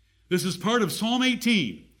 This is part of Psalm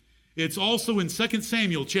 18. It's also in 2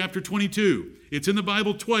 Samuel chapter 22. It's in the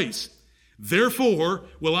Bible twice. Therefore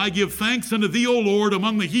will I give thanks unto thee, O Lord,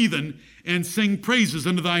 among the heathen, and sing praises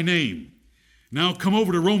unto thy name. Now come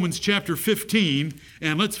over to Romans chapter 15,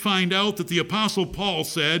 and let's find out that the Apostle Paul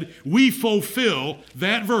said we fulfill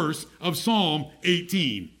that verse of Psalm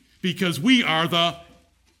 18, because we are the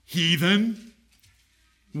heathen.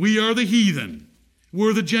 We are the heathen.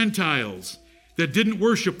 We're the Gentiles that didn't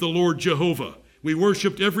worship the Lord Jehovah. We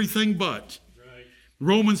worshiped everything but. Right.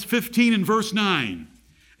 Romans 15 and verse 9.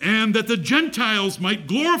 And that the Gentiles might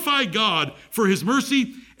glorify God for his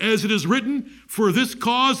mercy, as it is written, for this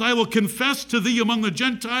cause I will confess to thee among the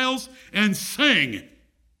Gentiles and sing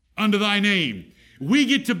unto thy name. We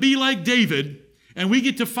get to be like David, and we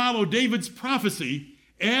get to follow David's prophecy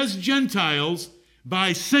as Gentiles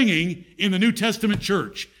by singing in the New Testament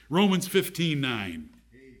church. Romans 15:9.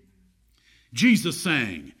 Jesus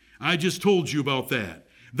sang. I just told you about that.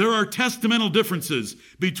 There are testamental differences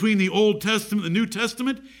between the Old Testament and the New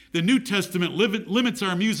Testament. The New Testament limits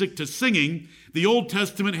our music to singing. The Old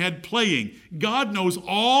Testament had playing. God knows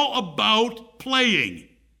all about playing.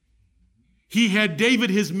 He had David,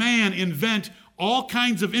 his man, invent all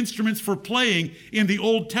kinds of instruments for playing in the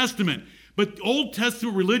Old Testament. But Old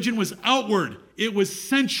Testament religion was outward. It was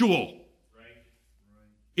sensual.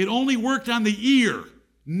 It only worked on the ear,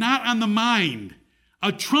 not on the mind.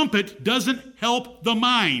 A trumpet doesn't help the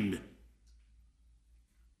mind.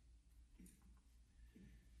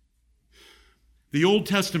 The Old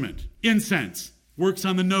Testament, incense, works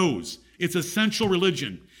on the nose. It's a sensual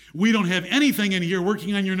religion. We don't have anything in here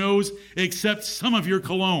working on your nose except some of your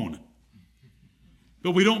cologne.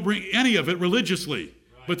 But we don't bring any of it religiously.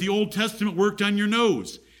 But the Old Testament worked on your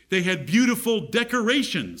nose. They had beautiful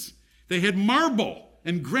decorations. They had marble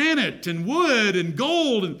and granite and wood and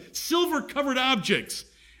gold and silver-covered objects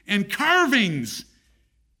and carvings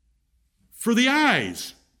for the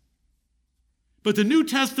eyes. But the New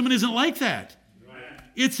Testament isn't like that.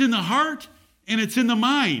 It's in the heart and it's in the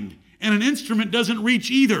mind. And an instrument doesn't reach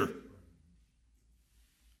either.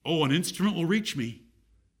 Oh, an instrument will reach me.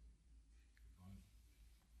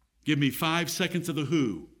 Give me 5 seconds of the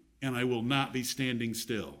Who, and I will not be standing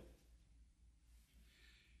still.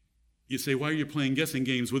 You say, why are you playing guessing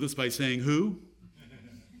games with us by saying who?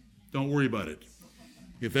 Don't worry about it.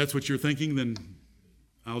 If that's what you're thinking, then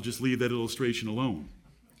I'll just leave that illustration alone.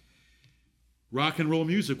 Rock and roll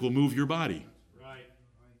music will move your body.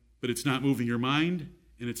 But it's not moving your mind,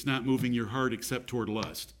 and it's not moving your heart except toward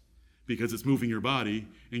lust. Because it's moving your body,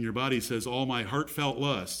 and your body says, all my heartfelt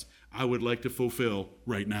lusts I would like to fulfill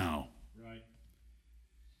right now.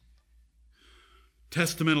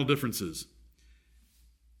 Testamental differences.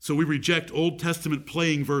 So we reject Old Testament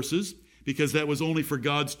playing verses because that was only for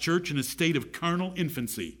God's church in a state of carnal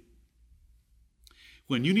infancy.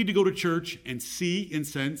 When you need to go to church and see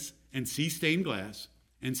incense and see stained glass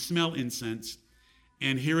and smell incense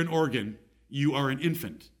and hear an organ, you are an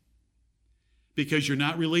infant because you're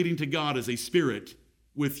not relating to God as a spirit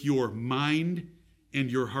with your mind and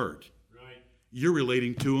your heart. You're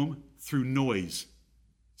relating to Him through noise,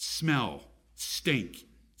 smell, stink,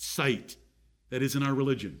 sight. That is in our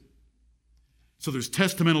religion. So there's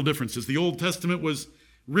testamental differences. The Old Testament was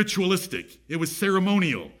ritualistic. It was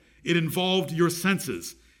ceremonial. It involved your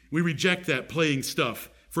senses. We reject that playing stuff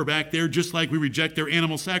for back there, just like we reject their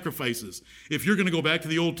animal sacrifices. If you're going to go back to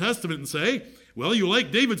the Old Testament and say, well, you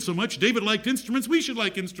like David so much, David liked instruments, we should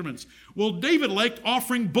like instruments. Well, David liked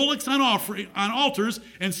offering bullocks on altars,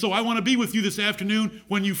 and so I want to be with you this afternoon.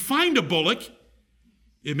 When you find a bullock,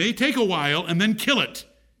 it may take a while, and then kill it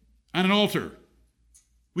on an altar.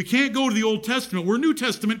 We can't go to the Old Testament. We're New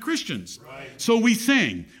Testament Christians. So we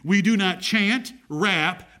sing. We do not chant,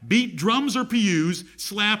 rap, beat drums or pews,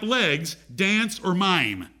 slap legs, dance, or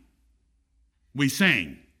mime. We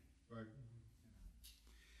sing.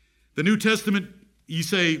 The New Testament, you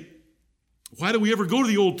say, why do we ever go to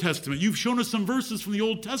the Old Testament? You've shown us some verses from the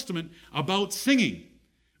Old Testament about singing.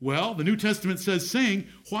 Well, the New Testament says sing.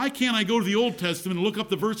 Why can't I go to the Old Testament and look up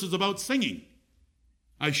the verses about singing?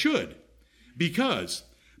 I should. Because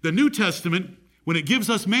the New Testament, when it gives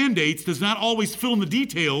us mandates, does not always fill in the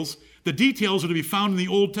details. The details are to be found in the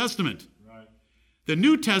Old Testament. The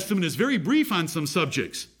New Testament is very brief on some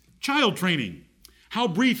subjects. Child training. How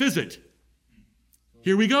brief is it?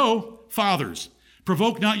 Here we go. Fathers,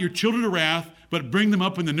 provoke not your children to wrath, but bring them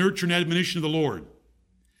up in the nurture and admonition of the Lord.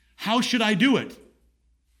 How should I do it?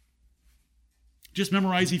 Just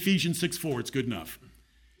memorize Ephesians 6:4. It's good enough.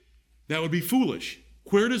 That would be foolish.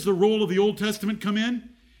 Where does the role of the Old Testament come in?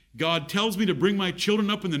 God tells me to bring my children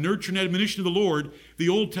up in the nurture and admonition of the Lord. The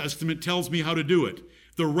Old Testament tells me how to do it.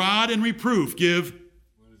 The rod and reproof give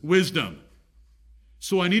wisdom.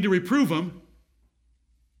 So I need to reprove them.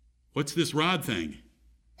 What's this rod thing?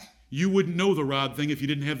 You wouldn't know the rod thing if you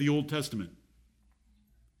didn't have the Old Testament.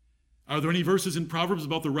 Are there any verses in Proverbs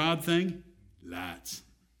about the rod thing? Lots.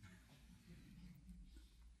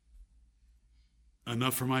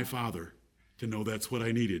 Enough for my father to know that's what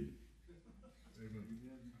I needed.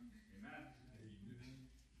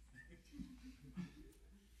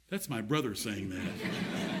 That's my brother saying that.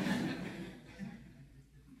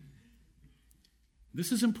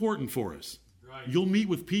 This is important for us. You'll meet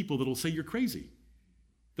with people that'll say you're crazy.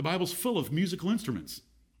 The Bible's full of musical instruments.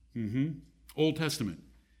 Old Testament.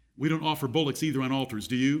 We don't offer bullocks either on altars,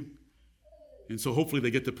 do you? And so hopefully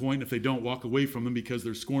they get the point. If they don't, walk away from them because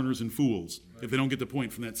they're scorners and fools. If they don't get the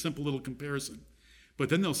point from that simple little comparison. But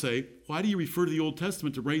then they'll say, why do you refer to the Old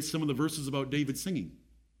Testament to raise some of the verses about David singing?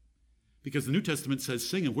 Because the New Testament says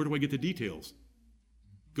sing, and where do I get the details?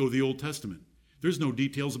 Go to the Old Testament. There's no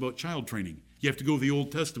details about child training. You have to go to the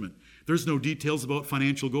Old Testament. There's no details about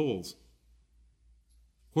financial goals.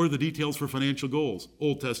 Where are the details for financial goals?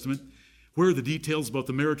 Old Testament. Where are the details about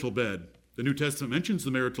the marital bed? The New Testament mentions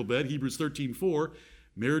the marital bed, Hebrews 13:4.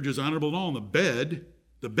 Marriage is honorable in all. And the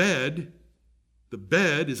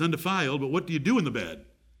bed is undefiled, but what do you do in the bed?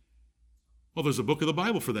 Well, there's a book of the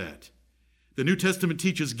Bible for that. The New Testament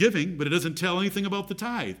teaches giving, but it doesn't tell anything about the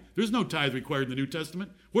tithe. There's no tithe required in the New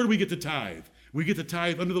Testament. Where do we get the tithe? We get the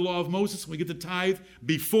tithe under the law of Moses. We get the tithe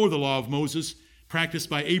before the law of Moses, practiced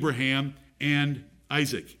by Abraham and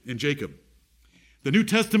Isaac and Jacob. The New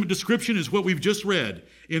Testament description is what we've just read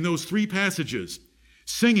in those three passages.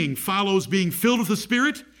 Singing follows being filled with the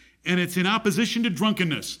Spirit, and it's in opposition to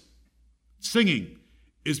drunkenness. Singing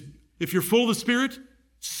is, if you're full of the Spirit,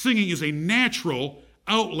 singing is a natural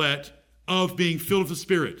outlet of being filled with the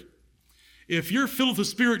Spirit. If you're filled with the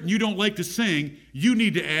Spirit and you don't like to sing, you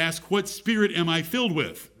need to ask, what spirit am I filled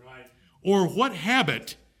with? Right. Or what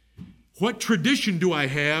habit, what tradition do I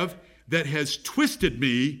have that has twisted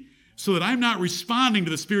me so that I'm not responding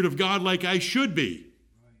to the Spirit of God like I should be?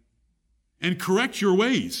 Right. And correct your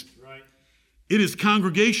ways. Right. It is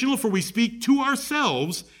congregational, for we speak to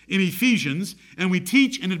ourselves in Ephesians, and we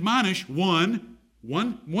teach and admonish one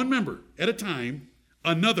member at a time,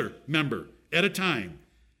 another member at a time.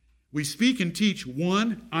 We speak and teach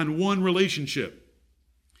one-on-one relationship.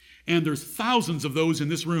 And there's thousands of those in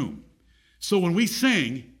this room. So when we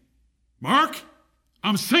sing, Mark,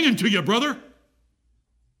 I'm singing to you, brother.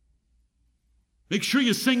 Make sure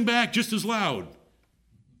you sing back just as loud.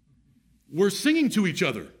 We're singing to each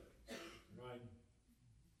other. Right.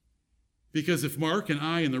 Because if Mark and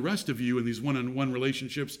I and the rest of you in these one-on-one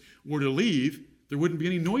relationships were to leave, there wouldn't be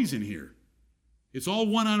any noise in here. It's all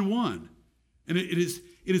one-on-one. And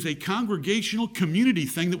it is a congregational community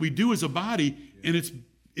thing that we do as a body, and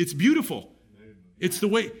it's beautiful. It's the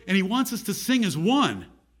way, and he wants us to sing as one.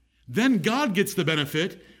 Then God gets the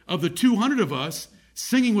benefit of the 200 of us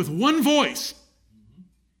singing with one voice.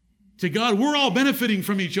 To God, we're all benefiting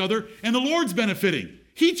from each other, and the Lord's benefiting.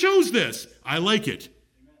 He chose this. I like it.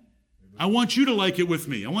 I want you to like it with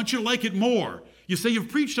me. I want you to like it more. You say you've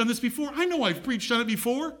preached on this before. I know I've preached on it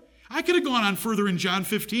before. I could have gone on further in John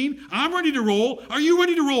 15. I'm ready to roll. Are you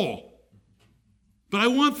ready to roll? But I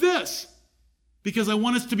want this because I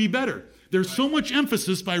want us to be better. There's so much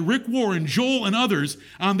emphasis by Rick Warren, Joel, and others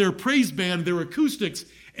on their praise band, their acoustics,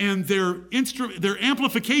 and their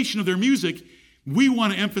amplification of their music. We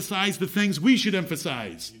want to emphasize the things we should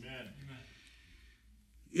emphasize. Amen.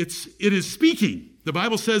 It is speaking. The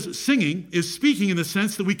Bible says singing is speaking in the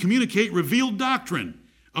sense that we communicate revealed doctrine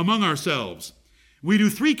among ourselves. We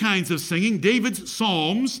do three kinds of singing. David's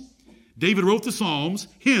psalms. David wrote the psalms.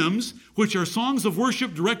 Hymns, which are songs of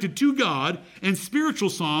worship directed to God, and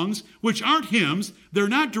spiritual songs, which aren't hymns. They're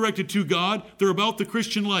not directed to God. They're about the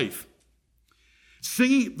Christian life.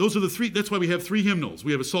 Singing, those are the three. That's why we have three hymnals.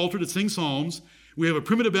 We have a psalter to sing psalms. We have a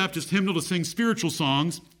primitive Baptist hymnal to sing spiritual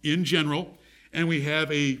songs in general. And we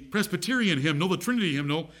have a Presbyterian hymnal, the Trinity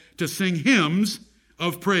hymnal, to sing hymns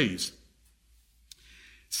of praise.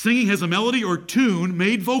 Singing has a melody or tune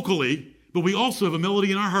made vocally, but we also have a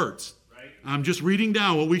melody in our hearts. Right. I'm just reading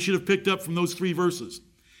down what we should have picked up from those three verses.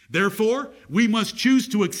 Therefore, we must choose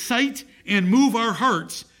to excite and move our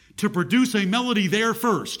hearts to produce a melody there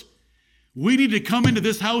first. We need to come into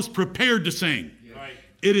this house prepared to sing. Right.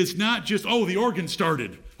 It is not just, the organ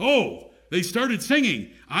started. They started singing.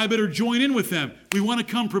 I better join in with them. We want to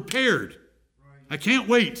come prepared. Right. I can't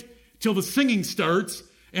wait till the singing starts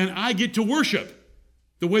and I get to worship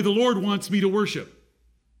the way the Lord wants me to worship.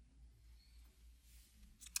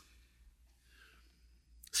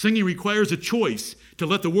 Singing requires a choice to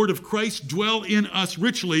let the word of Christ dwell in us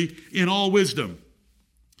richly in all wisdom.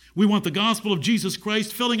 We want the gospel of Jesus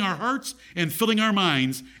Christ filling our hearts and filling our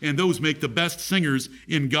minds, and those make the best singers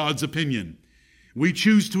in God's opinion. We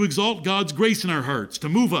choose to exalt God's grace in our hearts, to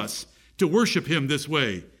move us to worship him this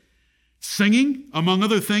way. Singing, among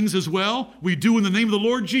other things as well, we do in the name of the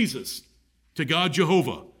Lord Jesus, to God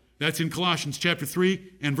Jehovah. That's in Colossians chapter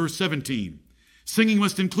 3 and verse 17. Singing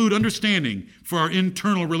must include understanding for our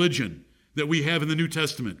internal religion that we have in the New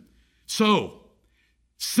Testament. So,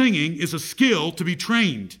 singing is a skill to be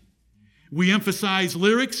trained. We emphasize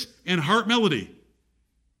lyrics and heart melody,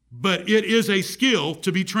 but it is a skill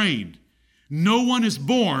to be trained. No one is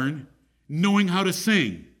born knowing how to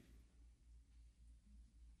sing.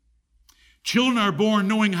 Children are born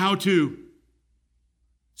knowing how to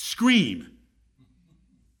scream,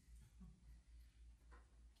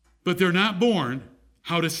 but they're not born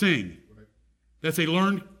how to sing. That's a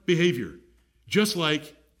learned behavior, just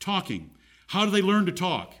like talking. How do they learn to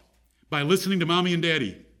talk? by listening to mommy and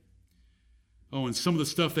daddy. Oh, and some of the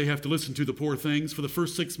stuff they have to listen to, the poor things, for the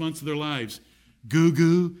first 6 months of their lives. Goo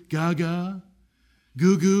goo gaga,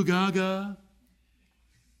 goo goo gaga.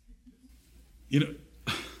 You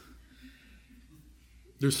know,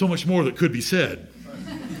 there's so much more that could be said.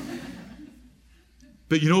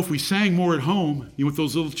 But you know, if we sang more at home, you know what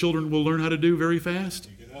those little children will learn how to do very fast?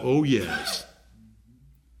 Oh, yes.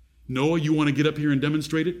 Noah, you want to get up here and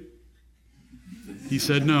demonstrate it? He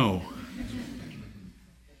said no.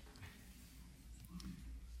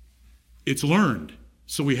 It's learned,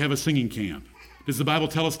 so we have a singing camp. Does the Bible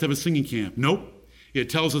tell us to have a singing camp? Nope. It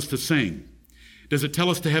tells us to sing. Does it tell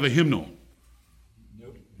us to have a hymnal?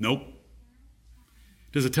 Nope.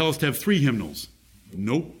 Does it tell us to have 3 hymnals?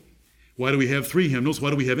 Nope. Why do we have 3 hymnals?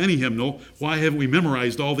 Why do we have any hymnal? Why haven't we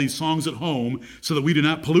memorized all these songs at home so that we do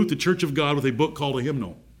not pollute the church of God with a book called a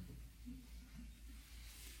hymnal?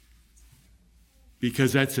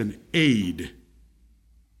 Because that's an aid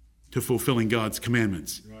to fulfilling God's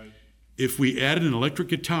commandments. Right. If we added an electric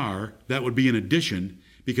guitar, that would be an addition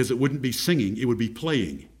because it wouldn't be singing, it would be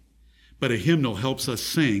playing. But a hymnal helps us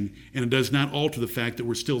sing, and it does not alter the fact that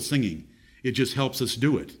we're still singing. It just helps us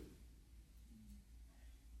do it.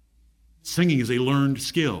 Singing is a learned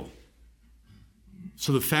skill.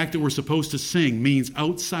 So the fact that we're supposed to sing means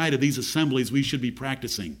outside of these assemblies we should be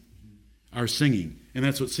practicing our singing. And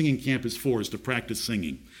that's what singing camp is for, is to practice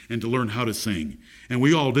singing and to learn how to sing. And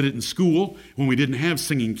we all did it in school when we didn't have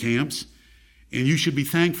singing camps. And you should be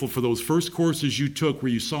thankful for those first courses you took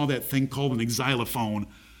where you saw that thing called an xylophone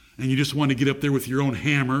and you just wanted to get up there with your own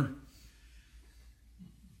hammer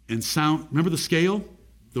and sound. Remember the scale?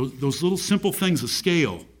 Those little simple things, a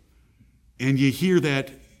scale. And you hear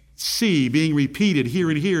that C being repeated here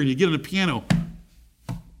and here, and you get on the piano.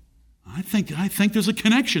 I think there's a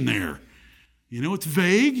connection there. You know, it's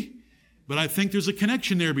vague, but I think there's a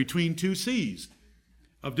connection there between 2 C's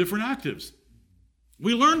of different octaves.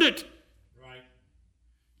 We learned it. Right.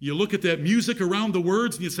 You look at that music around the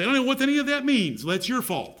words and you say, I don't know what any of that means. Well, that's your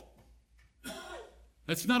fault.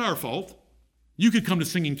 That's not our fault. You could come to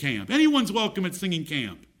singing camp. Anyone's welcome at singing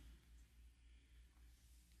camp.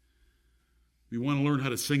 We want to learn how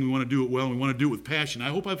to sing. We want to do it well. And we want to do it with passion. I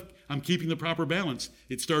hope I'm keeping the proper balance.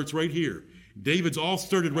 It starts right here. David's all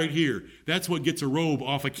started right here. That's what gets a robe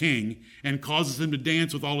off a king and causes him to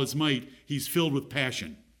dance with all his might. He's filled with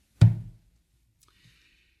passion.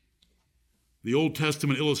 The Old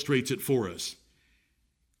Testament illustrates it for us.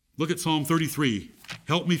 Look at Psalm 33.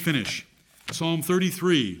 Help me finish. Psalm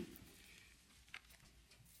 33.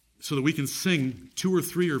 So that we can sing 2 or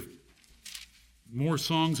 3 or more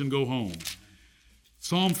songs and go home.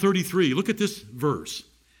 Psalm 33, look at this verse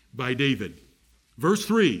by David. Verse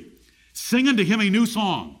 3, sing unto him a new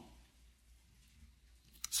song.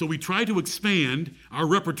 So we try to expand our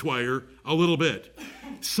repertoire a little bit.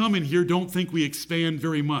 Some in here don't think we expand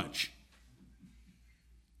very much.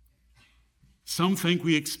 Some think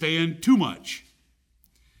we expand too much.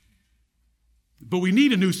 But we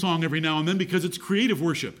need a new song every now and then because it's creative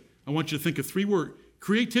worship. I want you to think of 3 words.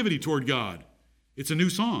 Creativity toward God. It's a new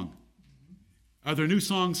song. Are there new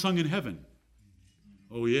songs sung in heaven?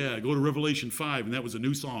 Oh yeah, go to Revelation 5, and that was a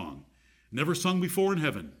new song. Never sung before in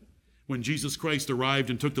heaven. When Jesus Christ arrived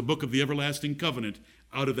and took the book of the everlasting covenant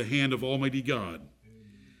out of the hand of Almighty God.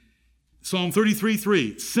 Psalm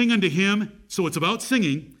 33:3, sing unto him, so it's about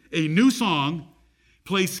singing, a new song,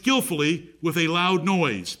 play skillfully with a loud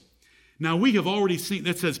noise. Now we have already seen,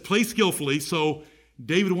 that says play skillfully, so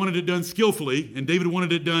David wanted it done skillfully, and David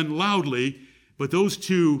wanted it done loudly, but those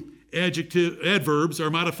 2 adverbs are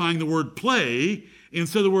modifying the word play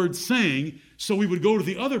instead of the word sing, so we would go to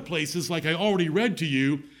the other places like I already read to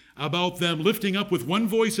you about them lifting up with one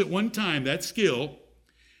voice at one time, that's skill,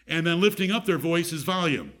 and then lifting up their voice is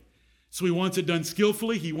volume. So he wants it done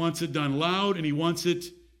skillfully, he wants it done loud, and he wants it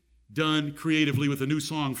done creatively with a new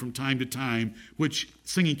song from time to time, which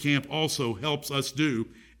singing camp also helps us do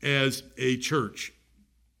as a church.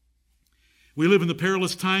 We live in the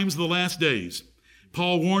perilous times of the last days.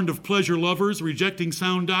 Paul warned of pleasure lovers rejecting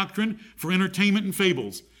sound doctrine for entertainment and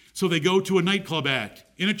fables. So they go to a nightclub act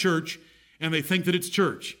in a church, and they think that it's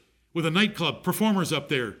church, with a nightclub, performers up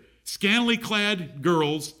there, scantily clad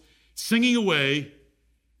girls singing away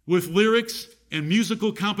with lyrics and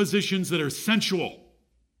musical compositions that are sensual.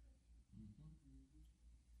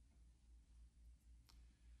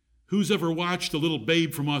 Who's ever watched a little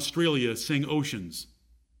babe from Australia sing Oceans?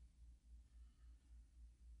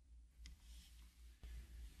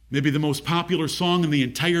 Maybe the most popular song in the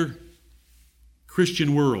entire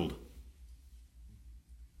Christian world.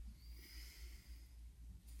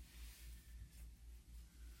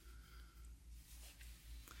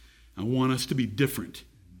 I want us to be different,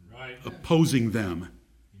 opposing them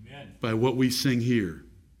by what we sing here.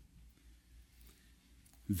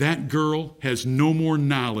 That girl has no more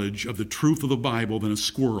knowledge of the truth of the Bible than a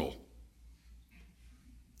squirrel.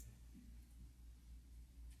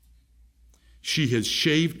 She has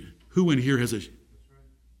shaved. Who in here has a...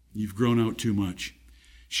 You've grown out too much.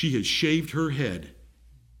 She has shaved her head.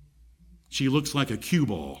 She looks like a cue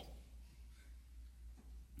ball.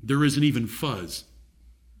 There isn't even fuzz.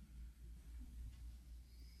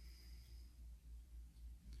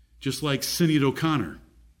 Just like Sinead O'Connor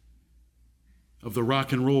of the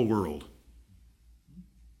rock and roll world,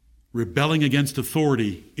 rebelling against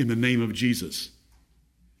authority in the name of Jesus,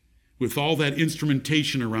 with all that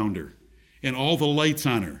instrumentation around her and all the lights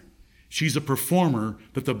on her. She's a performer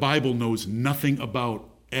that the Bible knows nothing about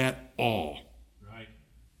at all. Right.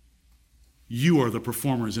 You are the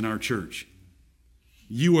performers in our church.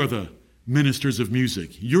 You are the ministers of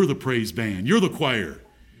music. You're the praise band. You're the choir.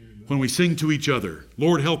 When we sing to each other,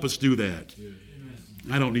 Lord, help us do that.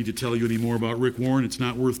 I don't need to tell you any more about Rick Warren. It's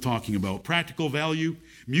not worth talking about. Practical value.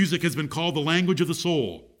 Music has been called the language of the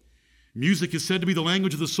soul. Music is said to be the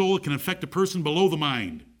language of the soul. It can affect a person below the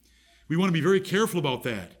mind. We want to be very careful about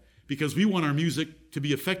that because we want our music to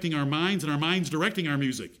be affecting our minds and our minds directing our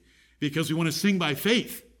music because we want to sing by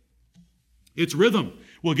faith. It's rhythm.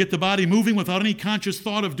 We'll get the body moving without any conscious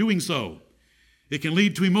thought of doing so. It can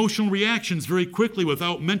lead to emotional reactions very quickly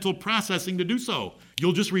without mental processing to do so.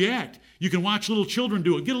 You'll just react. You can watch little children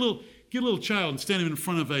do it. Get a little child and stand him in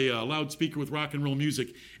front of a loudspeaker with rock and roll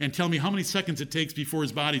music and tell me how many seconds it takes before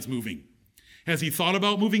his body's moving. Has he thought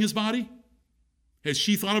about moving his body? Has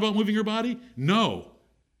she thought about moving her body? No.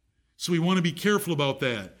 So we want to be careful about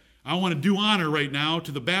that. I want to do honor right now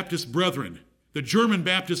to the Baptist brethren, the German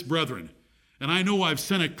Baptist brethren. And I know I've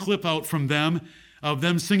sent a clip out from them of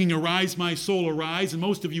them singing Arise, My Soul, Arise, and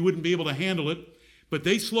most of you wouldn't be able to handle it, but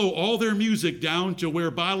they slow all their music down to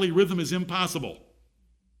where bodily rhythm is impossible.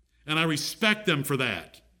 And I respect them for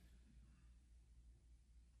that.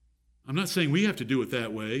 I'm not saying we have to do it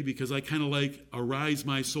that way because I kind of like Arise,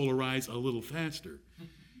 My Soul, Arise a little faster.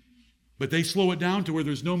 But they slow it down to where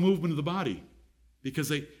there's no movement of the body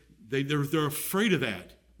because they're afraid of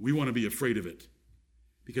that. We want to be afraid of it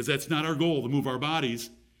because that's not our goal, to move our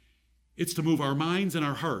bodies. It's to move our minds and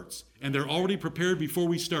our hearts, and they're already prepared before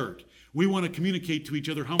we start. We want to communicate to each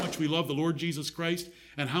other how much we love the Lord Jesus Christ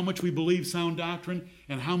and how much we believe sound doctrine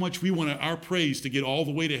and how much we want our praise to get all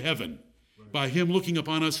the way to heaven by Him looking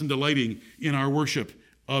upon us and delighting in our worship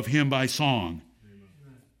of Him by song.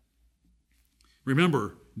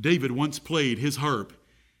 Remember, David once played his harp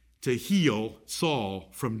to heal Saul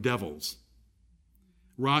from devils.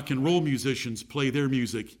 Rock and roll musicians play their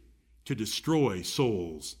music to destroy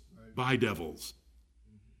souls by devils.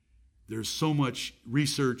 There's so much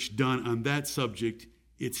research done on that subject,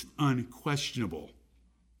 it's unquestionable.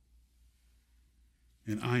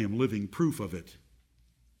 And I am living proof of it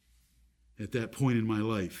at that point in my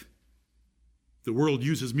life. The world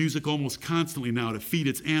uses music almost constantly now to feed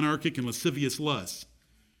its anarchic and lascivious lusts.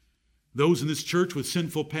 Those in this church with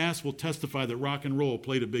sinful past will testify that rock and roll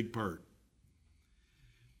played a big part.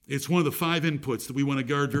 It's one of the 5 inputs that we want to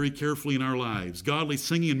guard very carefully in our lives. Godly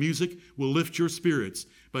singing and music will lift your spirits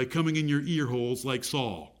by coming in your ear holes like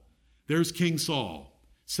Saul. There's King Saul,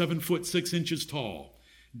 7 foot 6 inches tall.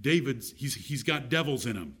 David's, he's got devils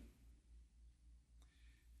in him.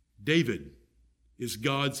 David is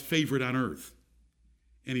God's favorite on earth.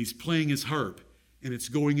 And he's playing his harp, and it's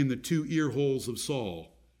going in the 2 ear holes of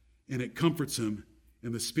Saul. And it comforts him,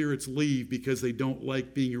 and the spirits leave because they don't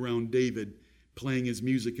like being around David playing his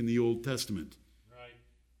music in the Old Testament. Right.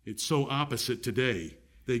 It's so opposite today.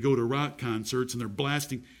 They go to rock concerts and they're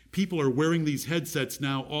blasting. People are wearing these headsets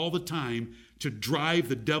now all the time to drive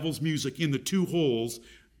the devil's music in the 2 holes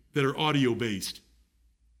that are audio-based.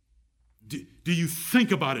 Do you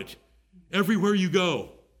think about it? Everywhere you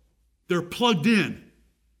go, they're plugged in.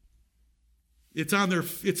 It's on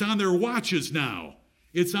their watches now.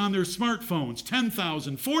 It's on their smartphones.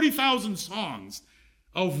 10,000, 40,000 songs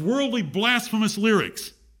of worldly blasphemous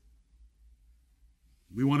lyrics.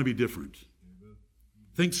 We want to be different.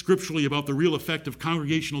 Think scripturally about the real effect of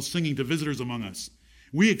congregational singing to visitors among us.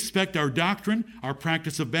 We expect our doctrine, our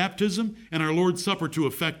practice of baptism, and our Lord's Supper to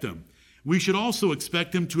affect them. We should also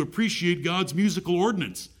expect them to appreciate God's musical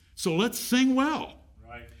ordinance. So let's sing well.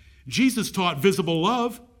 Right. Jesus taught visible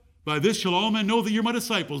love. By this shall all men know that you're my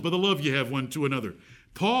disciples, by the love you have one to another.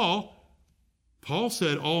 Paul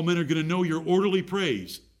said all men are going to know your orderly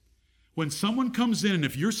praise. When someone comes in, and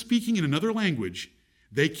if you're speaking in another language,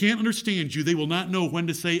 they can't understand you, they will not know when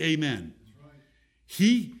to say amen. Right.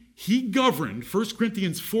 He governed 1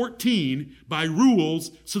 Corinthians 14 by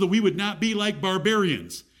rules so that we would not be like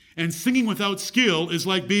barbarians. And singing without skill is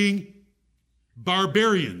like being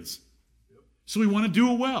barbarians. So we want to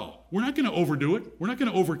do it well. We're not going to overdo it. We're not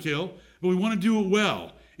going to overkill, but we want to do it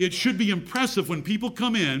well. It should be impressive when people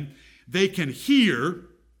come in, they can hear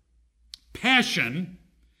passion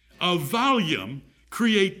of volume,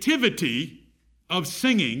 creativity of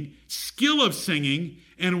singing, skill of singing,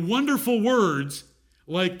 and wonderful words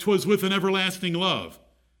like "'twas with an everlasting love."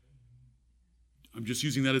 I'm just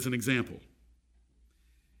using that as an example.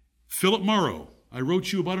 Philip Morrow. I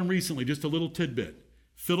wrote you about him recently, just a little tidbit.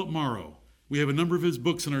 Philip Morrow. We have a number of his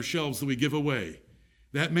books on our shelves that we give away.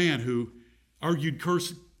 That man who argued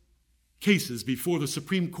cases before the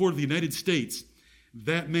Supreme Court of the United States,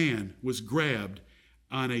 that man was grabbed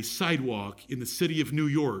on a sidewalk in the city of New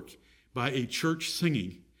York by a church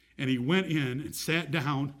singing, and he went in and sat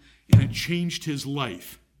down, and it changed his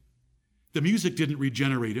life. The music didn't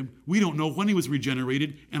regenerate him. We don't know when he was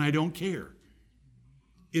regenerated, and I don't care.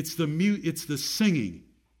 It's the singing.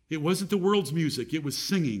 It wasn't the world's music. It was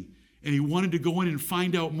singing. And he wanted to go in and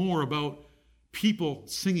find out more about people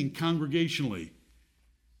singing congregationally.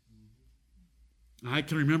 I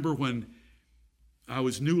can remember when I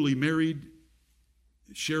was newly married,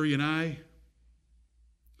 Sherry and I,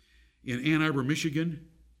 in Ann Arbor, Michigan,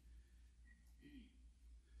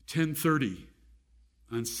 10:30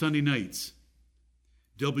 on Sunday nights,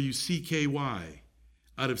 WCKY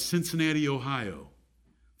out of Cincinnati, Ohio,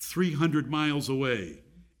 300 miles away,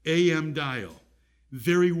 AM dial,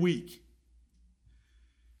 very weak.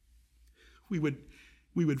 We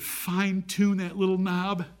would fine-tune that little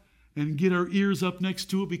knob and get our ears up next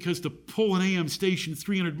to it, because to pull an AM station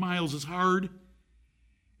 300 miles is hard.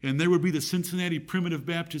 And there would be the Cincinnati Primitive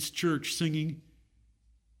Baptist Church singing,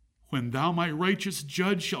 "When thou my righteous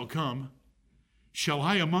judge shall come, shall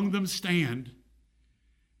I among them stand,"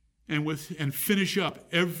 and finish up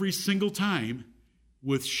every single time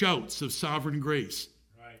with shouts of sovereign grace.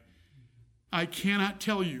 Right. I cannot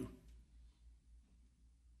tell you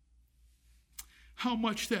how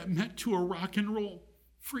much that meant to a rock and roll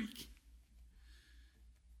freak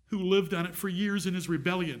who lived on it for years in his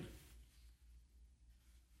rebellion.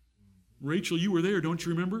 Rachel, you were there, don't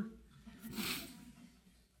you remember?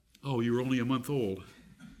 Oh, you were only a month old.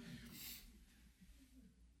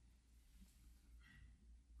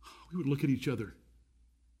 We would look at each other.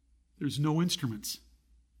 There's no instruments.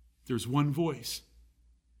 There's one voice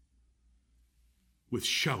with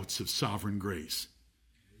shouts of sovereign grace.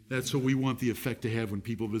 That's what we want the effect to have when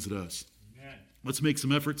people visit us. Amen. Let's make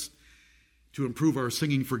some efforts to improve our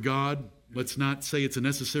singing for God. Let's not say it's a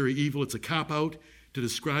necessary evil. It's a cop-out to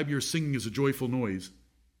describe your singing as a joyful noise.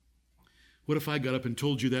 What if I got up and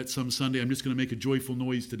told you that some Sunday, I'm just going to make a joyful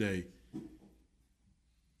noise today?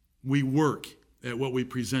 We work at what we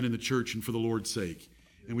present in the church and for the Lord's sake,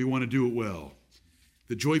 and we want to do it well.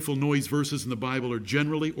 The joyful noise verses in the Bible are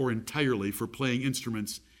generally or entirely for playing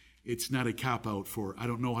instruments. It's not a cop-out for, I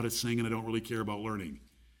don't know how to sing and I don't really care about learning.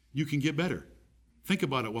 You can get better. Think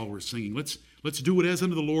about it while we're singing. Let's do it as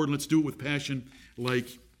unto the Lord, and let's do it with passion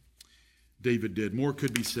like David did. More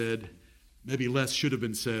could be said. Maybe less should have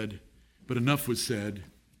been said, but enough was said.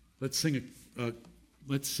 Let's sing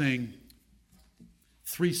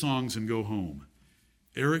 3 songs and go home.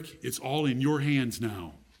 Eric, it's all in your hands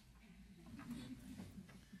now.